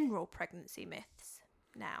general pregnancy myths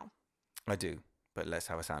now? I do, but let's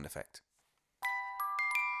have a sound effect.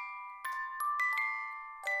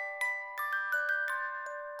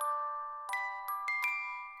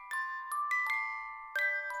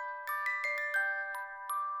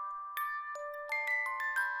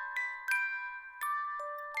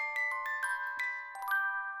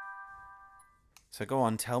 So go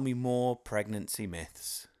on, tell me more pregnancy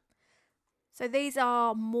myths. So these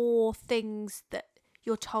are more things that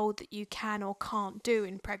you're told that you can or can't do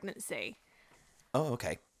in pregnancy. Oh,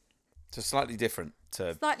 okay. So slightly different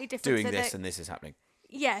to Slightly different. doing So this and this is happening.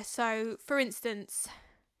 Yeah, so for instance,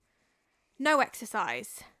 no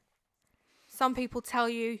exercise. Some people tell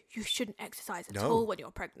you shouldn't exercise at all when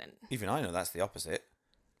you're pregnant. Even I know that's the opposite.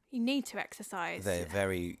 You need to exercise. They're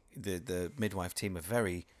the midwife team are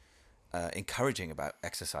very encouraging about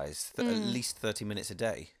exercise, at least 30 minutes a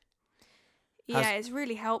day. Yeah, it's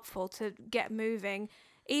really helpful to get moving.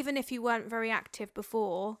 Even if you weren't very active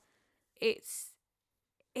before, it's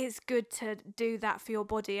good to do that for your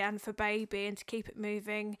body and for baby and to keep it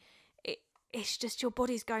moving. It's just your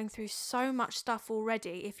body's going through so much stuff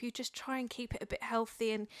already. If you just try and keep it a bit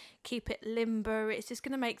healthy and keep it limber, it's just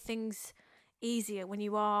going to make things easier when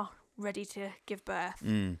you are ready to give birth.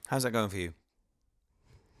 How's that going for you?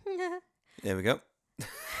 There we go.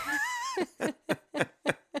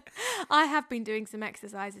 I have been doing some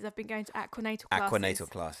exercises. I've been going to aquanatal classes. Aquanatal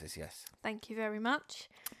classes, yes. Thank you very much.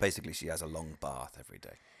 Basically, she has a long bath every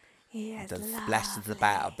day. Yes, splashes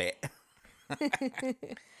about a bit.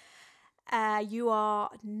 You are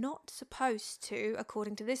not supposed to,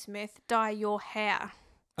 according to this myth, dye your hair.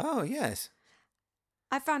 Oh, yes.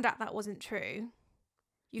 I found out that wasn't true.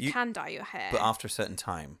 You can dye your hair. But after a certain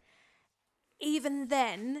time. Even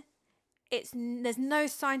then, there's no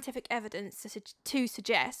scientific evidence to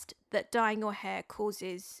suggest that dyeing your hair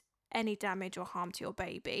causes any damage or harm to your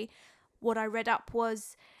baby. What I read up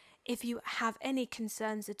was, if you have any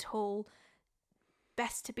concerns at all,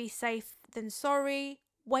 best to be safe than sorry.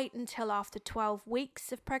 Wait until after 12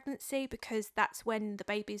 weeks of pregnancy, because that's when the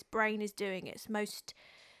baby's brain is doing its most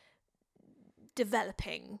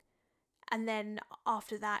developing. And then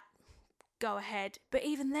after that, go ahead. But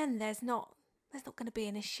even then, there's not going to be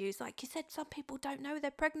an issue. Like you said, some people don't know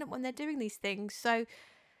they're pregnant when they're doing these things. So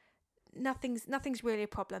nothing's really a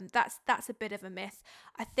problem. That's a bit of a myth.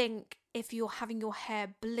 I think if you're having your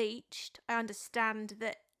hair bleached, I understand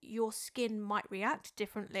that your skin might react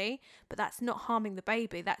differently, but that's not harming the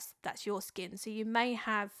baby. That's your skin. So you may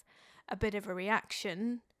have a bit of a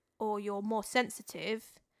reaction, or you're more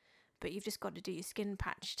sensitive, but you've just got to do your skin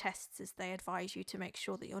patch tests as they advise you to make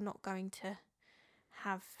sure that you're not going to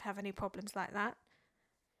have any problems like that.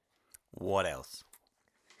 What else?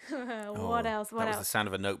 What else? That was the sound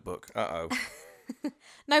of a notebook. Uh-oh.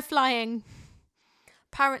 No flying.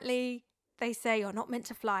 Apparently, they say you're not meant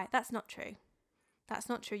to fly. That's not true. That's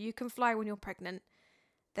not true. You can fly when you're pregnant.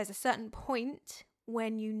 There's a certain point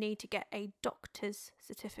when you need to get a doctor's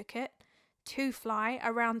certificate to fly,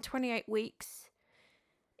 around 28 weeks.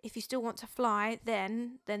 If you still want to fly,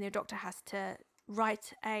 then your doctor has to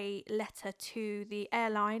write a letter to the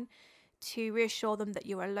airline to reassure them that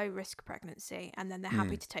you're a low-risk pregnancy, and then they're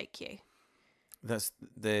happy to take you.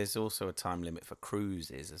 There's also a time limit for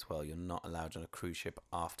cruises as well. You're not allowed on a cruise ship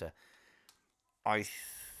after, I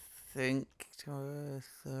think,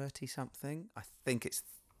 30-something. I think it's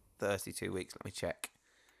 32 weeks. Let me check.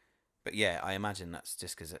 But yeah, I imagine that's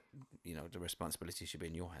just because the responsibility should be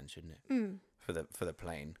in your hands, shouldn't it? For the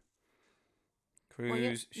plane.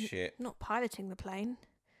 Cruise ship. Not piloting the plane.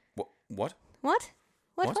 What? What?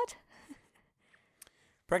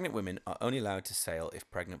 Pregnant women are only allowed to sail if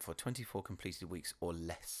pregnant for 24 completed weeks or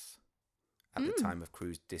less at the time of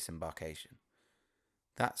cruise disembarkation.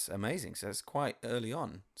 That's amazing. So it's quite early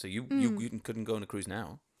on. So you couldn't go on a cruise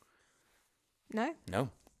now. No? No,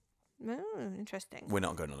 Oh, interesting. we're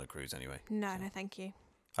not going on a cruise anyway. No, no, thank you.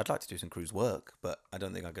 I'd like to do some cruise work, but I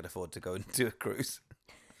don't think I could afford to go and do a cruise.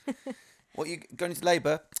 What, you going into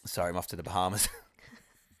labour? Sorry, I'm off to the Bahamas.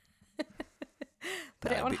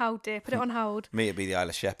 Put it on hold, dear. Put it on hold. Me, it'd be the Isle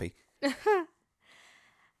of Sheppey.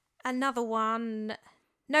 Another one.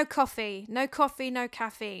 No coffee. No coffee, no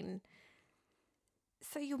caffeine.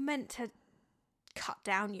 So you're meant to cut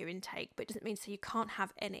down your intake, but it doesn't mean so you can't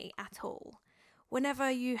have any at all. Whenever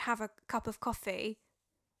you have a cup of coffee,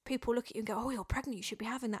 people look at you and go, "Oh, you're pregnant, you should be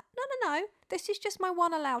having that." No. This is just my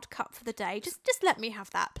one allowed cup for the day. Just let me have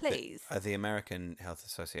that, please. The American Health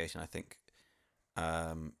Association, I think,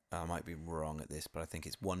 I might be wrong at this, but I think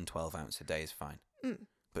it's 1 12-ounce a day is fine.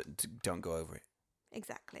 But don't go over it.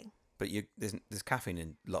 Exactly. But there's caffeine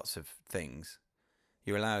in lots of things.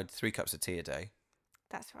 You're allowed 3 cups of tea a day.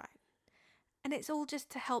 That's right. And it's all just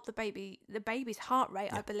to help the baby's heart rate,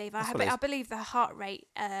 Yeah, I believe. that's what it I is. believe the heart rate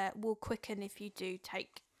will quicken if you do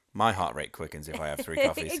take... My heart rate quickens if I have 3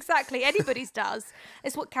 coffees. Exactly. Anybody's does.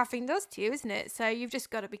 It's what caffeine does to you, isn't it? So you've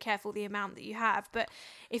just got to be careful the amount that you have. But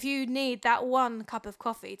if you need that 1 cup of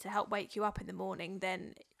coffee to help wake you up in the morning,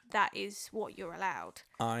 then that is what you're allowed.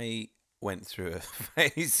 I went through a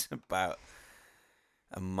phase about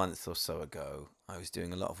a month or so ago. I was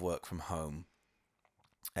doing a lot of work from home,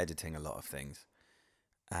 editing a lot of things,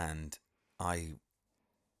 and I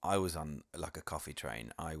was on like a coffee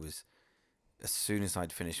train. As soon as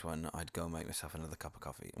I'd finish one, I'd go and make myself another cup of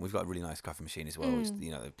coffee. And we've got a really nice coffee machine as well. It's,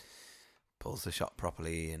 it pulls the shot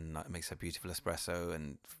properly and makes a beautiful espresso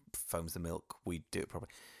and foams the milk. We do it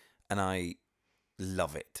properly, and I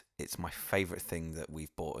love it. It's my favourite thing that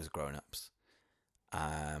we've bought as grown-ups.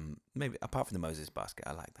 Maybe apart from the Moses basket,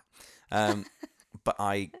 I like that. But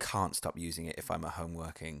I can't stop using it if I'm at home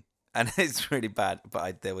working, and it's really bad.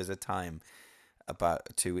 But there was a time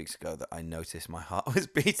about 2 weeks ago that I noticed my heart was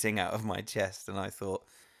beating out of my chest, and I thought,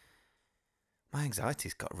 my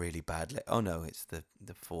anxiety's got really bad. Oh no, it's the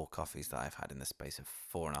 4 coffees that I've had in the space of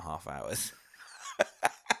 4.5 hours.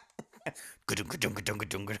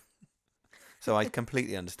 So I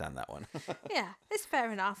completely understand that one. Yeah, it's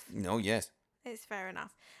fair enough. No, yes. It's fair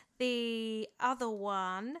enough. The other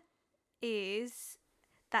one is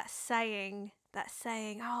that saying,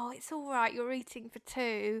 "Oh, it's all right, you're eating for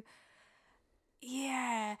 2.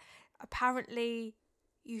 Yeah, apparently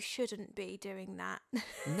you shouldn't be doing that.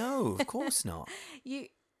 No, of course not.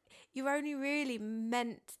 You're only really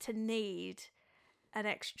meant to need an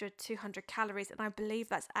extra 200 calories, and I believe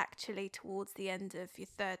that's actually towards the end of your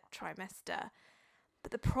 3rd trimester.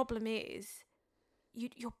 But the problem is,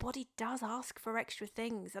 your body does ask for extra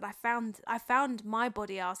things, and I found my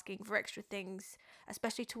body asking for extra things,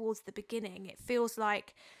 especially towards the beginning. It feels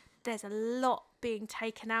like there's a lot being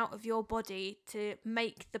taken out of your body to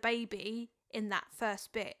make the baby in that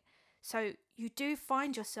first bit. So you do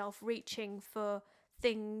find yourself reaching for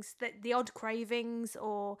things, that the odd cravings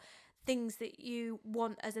or things that you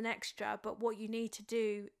want as an extra, but what you need to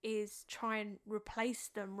do is try and replace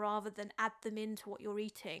them rather than add them into what you're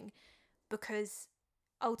eating, because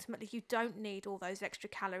ultimately you don't need all those extra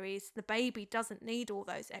calories. The baby doesn't need all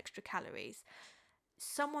those extra calories.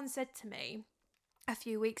 Someone said to me a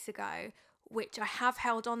few weeks ago, which I have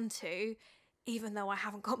held on to, even though I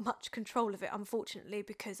haven't got much control of it, unfortunately,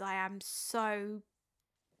 because I am so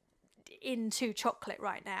into chocolate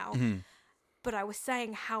right now. But I was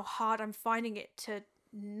saying how hard I'm finding it to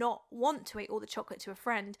not want to eat all the chocolate to a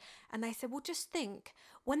friend. And they said, well, just think,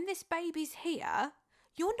 when this baby's here,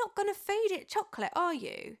 you're not going to feed it chocolate, are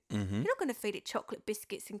you? You're not going to feed it chocolate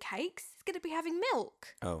biscuits and cakes. It's going to be having milk.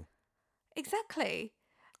 Oh. Exactly.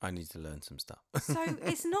 I need to learn some stuff. So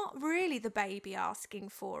it's not really the baby asking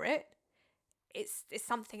for it. It's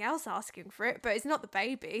something else asking for it, but it's not the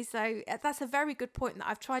baby. So that's a very good point that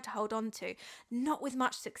I've tried to hold on to. Not with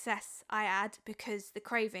much success, I add, because the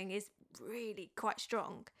craving is really quite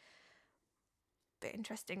strong. Bit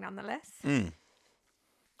interesting nonetheless.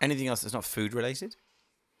 Anything else that's not food related?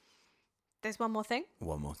 There's one more thing.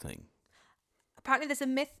 One more thing. Apparently there's a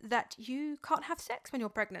myth that you can't have sex when you're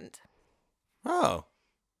pregnant. Oh.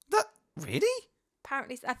 That really?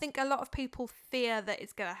 Apparently, I think a lot of people fear that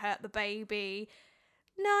it's going to hurt the baby.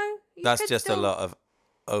 No, that's just a lot of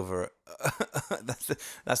over.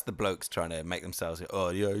 That's the blokes trying to make themselves. Oh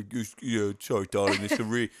yeah, sorry, darling. It's a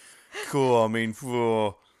really cool. I mean,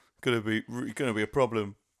 gonna be a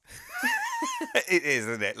problem. It is,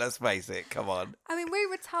 isn't it? Let's face it. Come on. I mean, we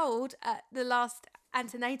were told at the last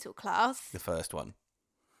antenatal class, The first one.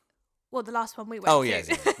 well, the last one we went Oh, to. yes.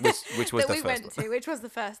 Which was that the we first went one. to, which was the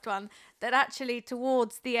first one, that actually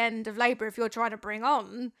towards the end of labour, if you're trying to bring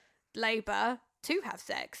on labour to have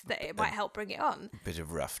sex, that it might help bring it on. A bit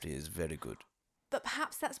of roughly is very good. But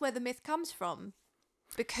perhaps that's where the myth comes from.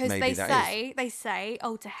 Because Maybe they say,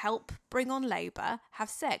 oh, to help bring on labour, have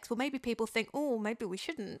sex. Well, maybe people think, oh, maybe we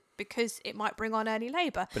shouldn't because it might bring on early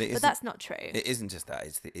labour. But that's not true. It isn't just that.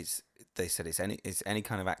 They said it's any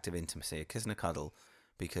kind of active intimacy, a kiss and a cuddle,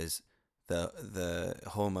 because the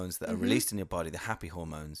hormones that are released in your body, the happy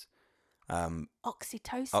hormones,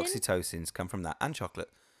 oxytocins come from that, and chocolate.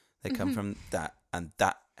 They come from that, and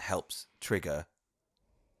that helps trigger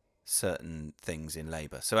certain things in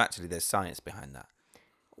labour. So actually, there's science behind that.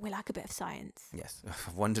 We like a bit of science. Yes. I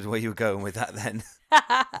wondered where you were going with that then.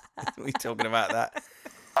 Were you talking about that?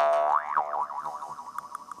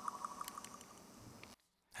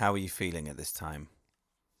 How are you feeling at this time?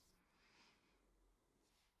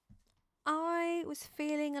 I was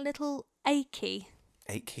feeling a little achy.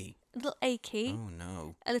 Achy? A little achy. Oh,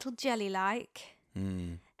 no. A little jelly-like.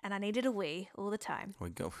 Mm. And I needed a wee all the time. We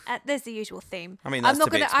go. There's the usual theme. I mean, that's I'm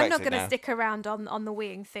to be not expected gonna now. stick around on the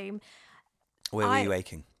weeing theme. Where were you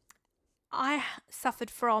aching? I suffered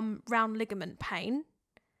from round ligament pain,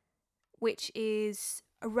 which is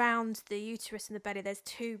around the uterus and the belly. There's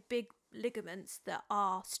two big ligaments that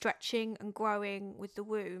are stretching and growing with the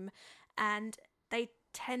womb, and they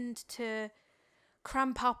tend to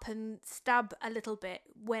cramp up and stab a little bit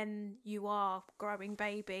when you are growing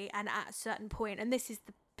baby and at a certain point. And this is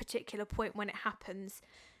the particular point when it happens.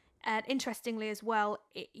 And interestingly as well,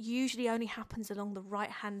 it usually only happens along the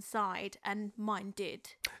right-hand side, and mine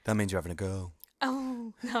did. That means you're having a go.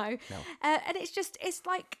 Oh, no. No. And it's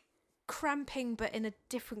like cramping, but in a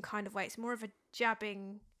different kind of way. It's more of a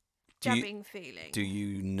jabbing feeling. Do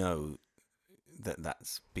you know that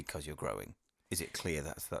that's because you're growing? Is it clear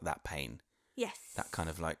that's that pain? Yes. That kind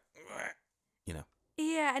of like, you know.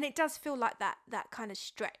 Yeah, and it does feel like that kind of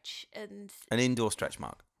stretch and... An indoor stretch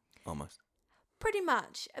mark, almost. Pretty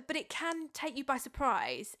much, but it can take you by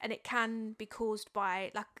surprise, and it can be caused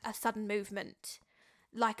by like a sudden movement,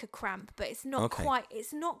 like a cramp. But it's not quite.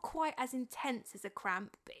 It's not quite as intense as a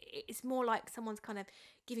cramp. But it's more like someone's kind of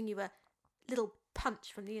giving you a little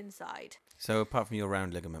punch from the inside. So apart from your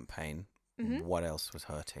round ligament pain, what else was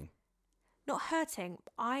hurting? Not hurting.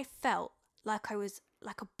 I felt like I was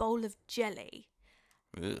like a bowl of jelly.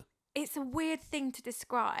 Ugh. It's a weird thing to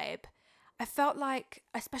describe. I felt like,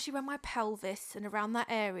 especially around my pelvis and around that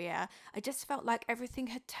area, I just felt like everything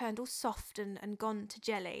had turned all soft and gone to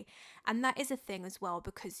jelly. And that is a thing as well,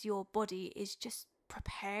 because your body is just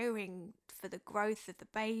preparing for the growth of the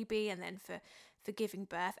baby and then for giving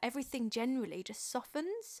birth. Everything generally just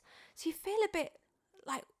softens. So you feel a bit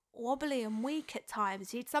like wobbly and weak at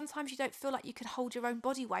times. Sometimes you don't feel like you could hold your own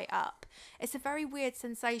body weight up. It's a very weird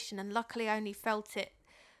sensation, and luckily I only felt it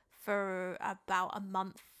for about a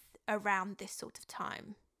month around this sort of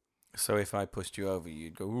time. So if I pushed you over,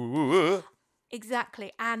 you'd go, ooh.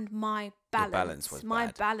 Exactly. And my balance was my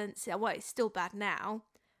bad. well, it's still bad now,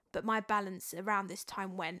 but my balance around this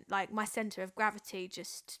time went, like, my center of gravity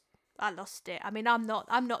just, I lost it. I mean, I'm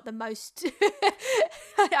not the most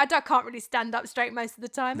I can't really stand up straight most of the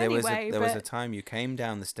time There was a time you came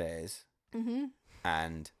down the stairs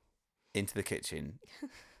and into the kitchen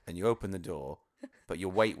and you opened the door, but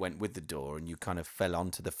your weight went with the door and you kind of fell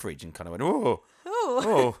onto the fridge and kind of went, oh.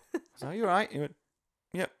 So you're right. You went,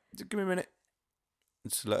 yep, give me a minute.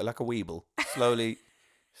 It's like a weeble. Slowly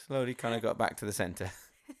kind of got back to the centre.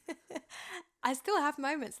 I still have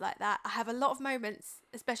moments like that. I have a lot of moments,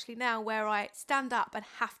 especially now, where I stand up and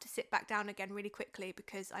have to sit back down again really quickly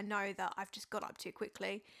because I know that I've just got up too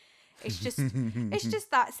quickly. It's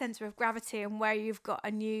just that centre of gravity and where you've got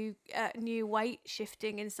a new weight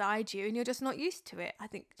shifting inside you and you're just not used to it. I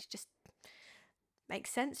think it just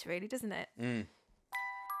makes sense, really, doesn't it? Mm.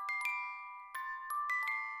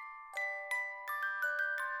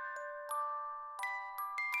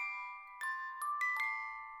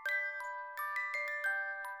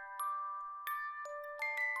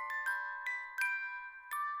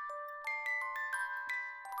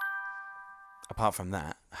 Apart from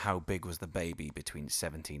that, how big was the baby between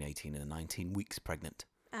 17, 18 and 19 weeks pregnant?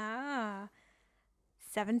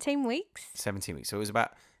 17 weeks? 17 weeks. So it was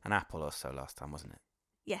about an apple or so last time, wasn't it?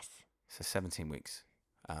 Yes. So 17 weeks.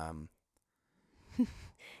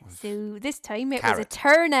 So this time it Carrot. was a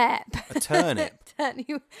turnip. A turnip?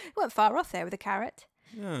 You weren't far off there with a carrot.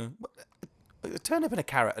 Yeah. A turnip and a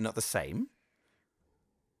carrot are not the same.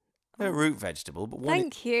 They're a root vegetable, but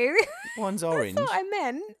Thank you. one's orange, That's what I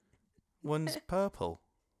meant. one's purple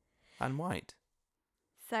and white.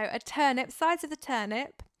 So a turnip, size of the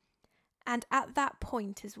turnip, And at that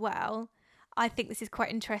point as well, I think this is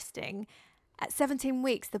quite interesting. At 17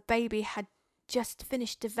 weeks, the baby had just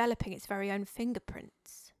finished developing its very own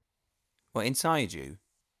fingerprints. Well, inside you.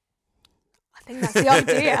 I think that's the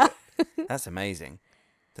idea. That's amazing.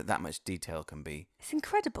 That much detail can be It's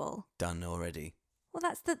incredible. done already. Well,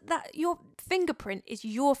 that your fingerprint is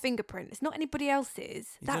your fingerprint. It's not anybody else's.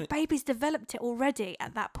 You That don't- baby's developed it already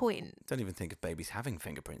at that point. Don't even think of babies having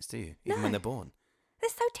fingerprints, do you? Even when No. they're born. They're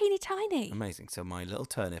so teeny tiny. Amazing. So my little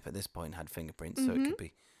turnip at this point had fingerprints, so it could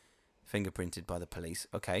be fingerprinted by the police.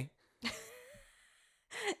 Okay.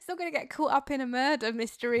 It's not going to get caught up in a murder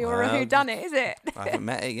mystery or a Well, whodunit, is it? I haven't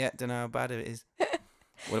met it yet. Don't know how bad it is.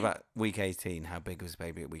 What about week 18? How big was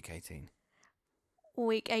baby at week 18?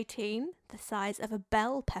 Week 18, the size of a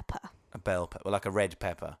bell pepper. A bell pepper, like a red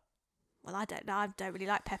pepper. Well, I don't know. I don't really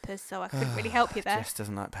like peppers, so I couldn't really help you there. Jess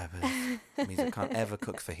doesn't like peppers. It means I can't ever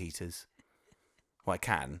cook fajitas. Well, I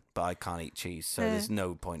can, but I can't eat cheese, so there's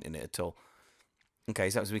no point in it at all. Okay,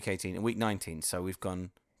 so that was week 18. And week 19, so we've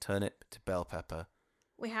gone turnip to bell pepper.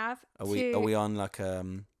 We have. Are we on like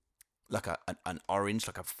an orange,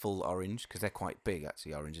 like a full orange? Because they're quite big,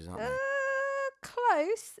 actually, oranges, aren't they?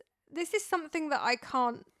 Close. This is something that I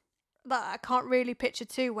can't really picture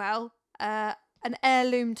too well. An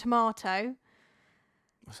heirloom tomato.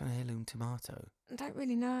 What's an heirloom tomato? I don't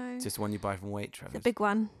really know. Just one you buy from Waitrose. It's a big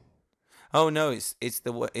one. Oh no, it's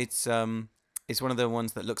one of the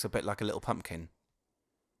ones that looks a bit like a little pumpkin.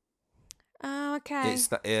 Oh, okay.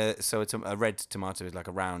 So it's a red tomato is like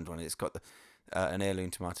a round one. It's got an heirloom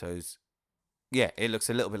tomatoes. Yeah, it looks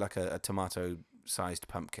a little bit like a tomato-sized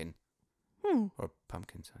pumpkin. Or a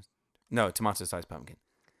pumpkin-sized. No, a tomato-sized pumpkin.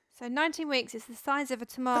 So 19 weeks is the size of a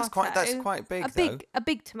tomato. That's quite big, A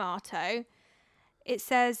big tomato. It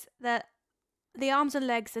says that the arms and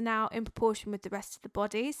legs are now in proportion with the rest of the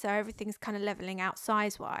body, so everything's kind of leveling out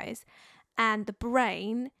size-wise, and the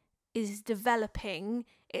brain is developing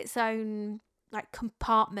its own like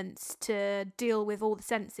compartments to deal with all the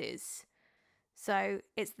senses. So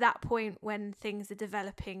it's that point when things are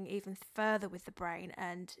developing even further with the brain,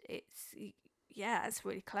 and it's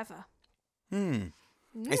really clever.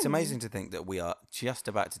 It's amazing to think that we are just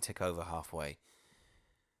about to tick over halfway,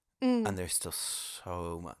 and there's still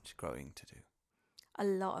so much growing to do. A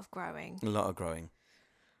lot of growing. A lot of growing.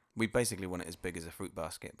 We basically want it as big as a fruit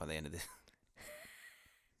basket by the end of this.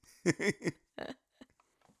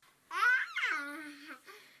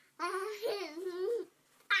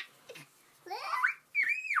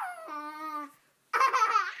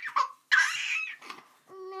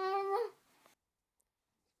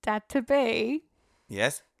 Dad to be.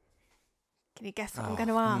 Yes? Can you guess what I'm going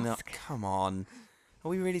to ask? No, come on. Are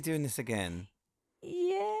we really doing this again?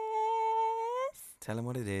 Yes. Tell him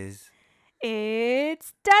what it is.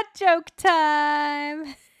 It's dad joke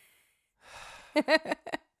time.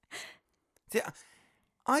 See,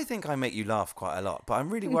 I think I make you laugh quite a lot, but I'm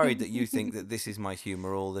really worried that you think that this is my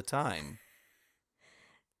humour all the time.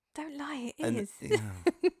 Don't lie, it is.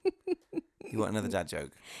 You want another dad joke?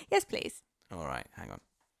 Yes, please. All right, hang on.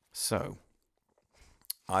 So,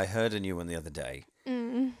 I heard a new one the other day,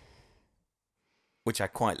 which I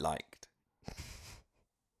quite liked.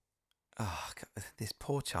 Oh, God, this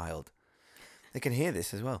poor child. They can hear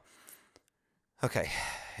this as well. Okay,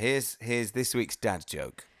 here's this week's dad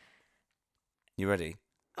joke. You ready?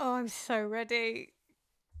 Oh, I'm so ready.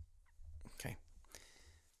 Okay.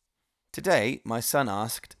 Today, my son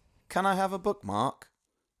asked, "Can I have a bookmark?"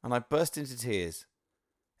 And I burst into tears.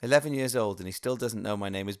 11 years old, and he still doesn't know my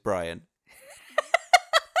name is Brian.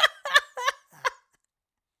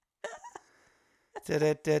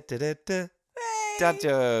 Da-da-da-da-da-da. Dad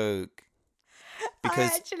joke.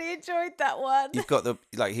 Because I actually enjoyed that one. you've got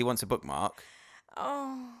he wants a bookmark,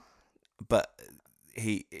 Oh. but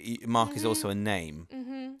Mark is also a name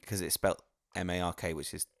Mm-hmm. because it's spelled M-A-R-K,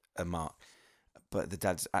 which is a mark. But the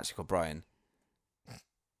dad's actually called Brian.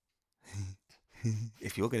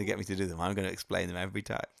 If you're going to get me to do them, I'm going to explain them every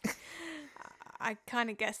time. I kind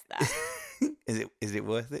of guessed that. Is it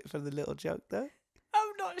worth it for the little joke though?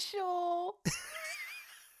 I'm not sure.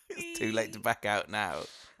 It's too late to back out now.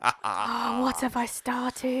 Oh, what have I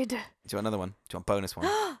started? Do you want another one? Do you want a bonus one?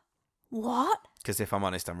 What? Because if I'm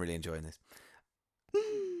honest, I'm really enjoying this.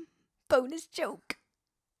 Bonus joke.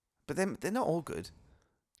 But they're not all good.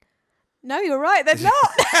 No, you're right. They're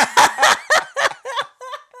not.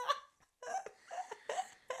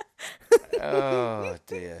 Oh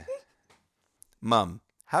dear. Mum,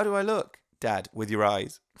 how do I look? Dad, with your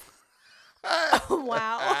eyes. Oh,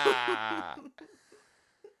 wow.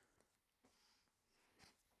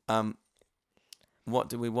 What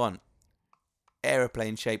do we want?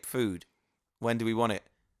 Aeroplane-shaped food. When do we want it?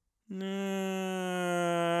 No.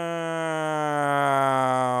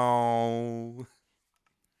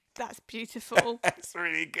 That's beautiful. That's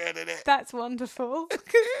really good, isn't it? That's wonderful.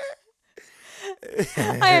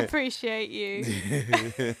 I appreciate you.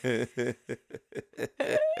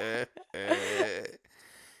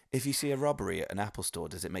 If you see a robbery at an Apple store,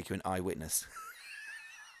 does it make you an eyewitness?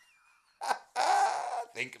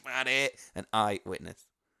 Think about it. An eyewitness.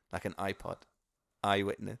 Like an iPod.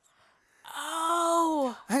 Eyewitness.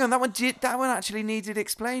 Oh, Hang on, that one actually needed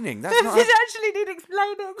explaining. That's does not it actually need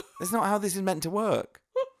explaining? that's not how this is meant to work.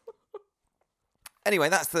 Anyway,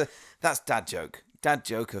 that's dad joke. Dad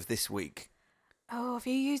joke of this week. Oh, have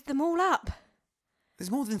you used them all up?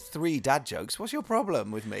 There's more than 3 dad jokes. What's your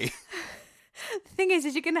problem with me? The thing is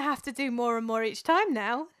you're going to have to do more and more each time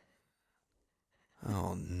now.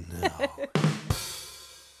 Oh no.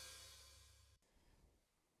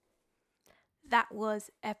 That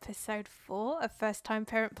was episode 4 of First Time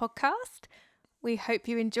Parent Podcast. We hope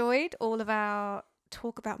you enjoyed all of our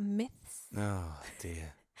talk about myths. Oh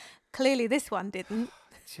dear. Clearly this one didn't.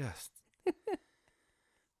 Just.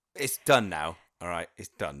 It's done now. All right, it's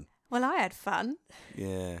done. Well, I had fun.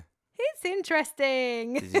 Yeah. It's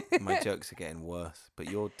interesting. My jokes are getting worse, but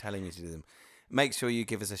you're telling me to do them. Make sure you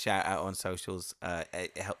give us a shout out on socials.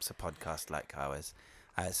 It helps a podcast like ours.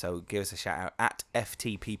 So give us a shout out at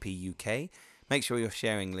FTPPUK. Make sure you're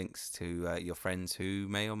sharing links to your friends who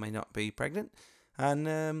may or may not be pregnant.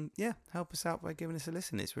 And help us out by giving us a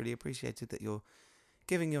listen. It's really appreciated that you're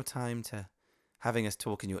giving your time to having us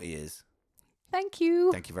talk in your ears. Thank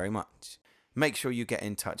you. Thank you very much. Make sure you get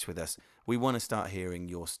in touch with us. We want to start hearing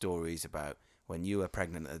your stories about when you were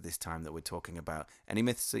pregnant at this time that we're talking about. Any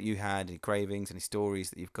myths that you had, any cravings, any stories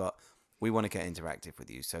that you've got. We want to get interactive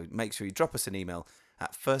with you. So make sure you drop us an email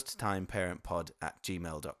at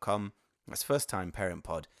firsttimeparentpod@gmail.com. That's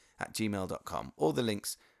firsttimeparentpod@gmail.com. All the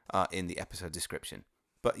links are in the episode description.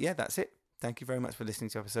 But yeah, that's it. Thank you very much for listening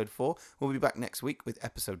to episode 4. We'll be back next week with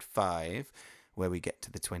episode 5, where we get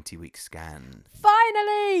to the 20-week scan.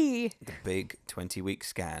 Finally! The big 20-week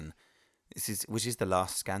scan. Which is the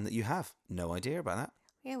last scan that you have. No idea about that.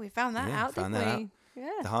 Yeah, we found that out, didn't we?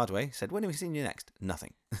 Yeah. The hard way. Said, when are we seeing you next?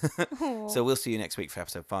 Nothing. So we'll see you next week for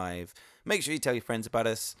episode 5. Make sure you tell your friends about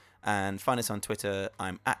us and find us on Twitter.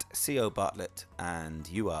 I'm at CO Bartlett and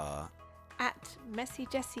you are... At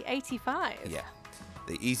MessyJessie85. Yeah.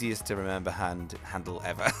 The easiest to remember handle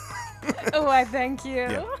ever. Oh, I thank you.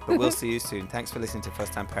 Yeah. But we'll see you soon. Thanks for listening to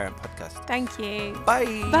First Time Parent Podcast. Thank you.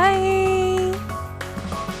 Bye. Bye.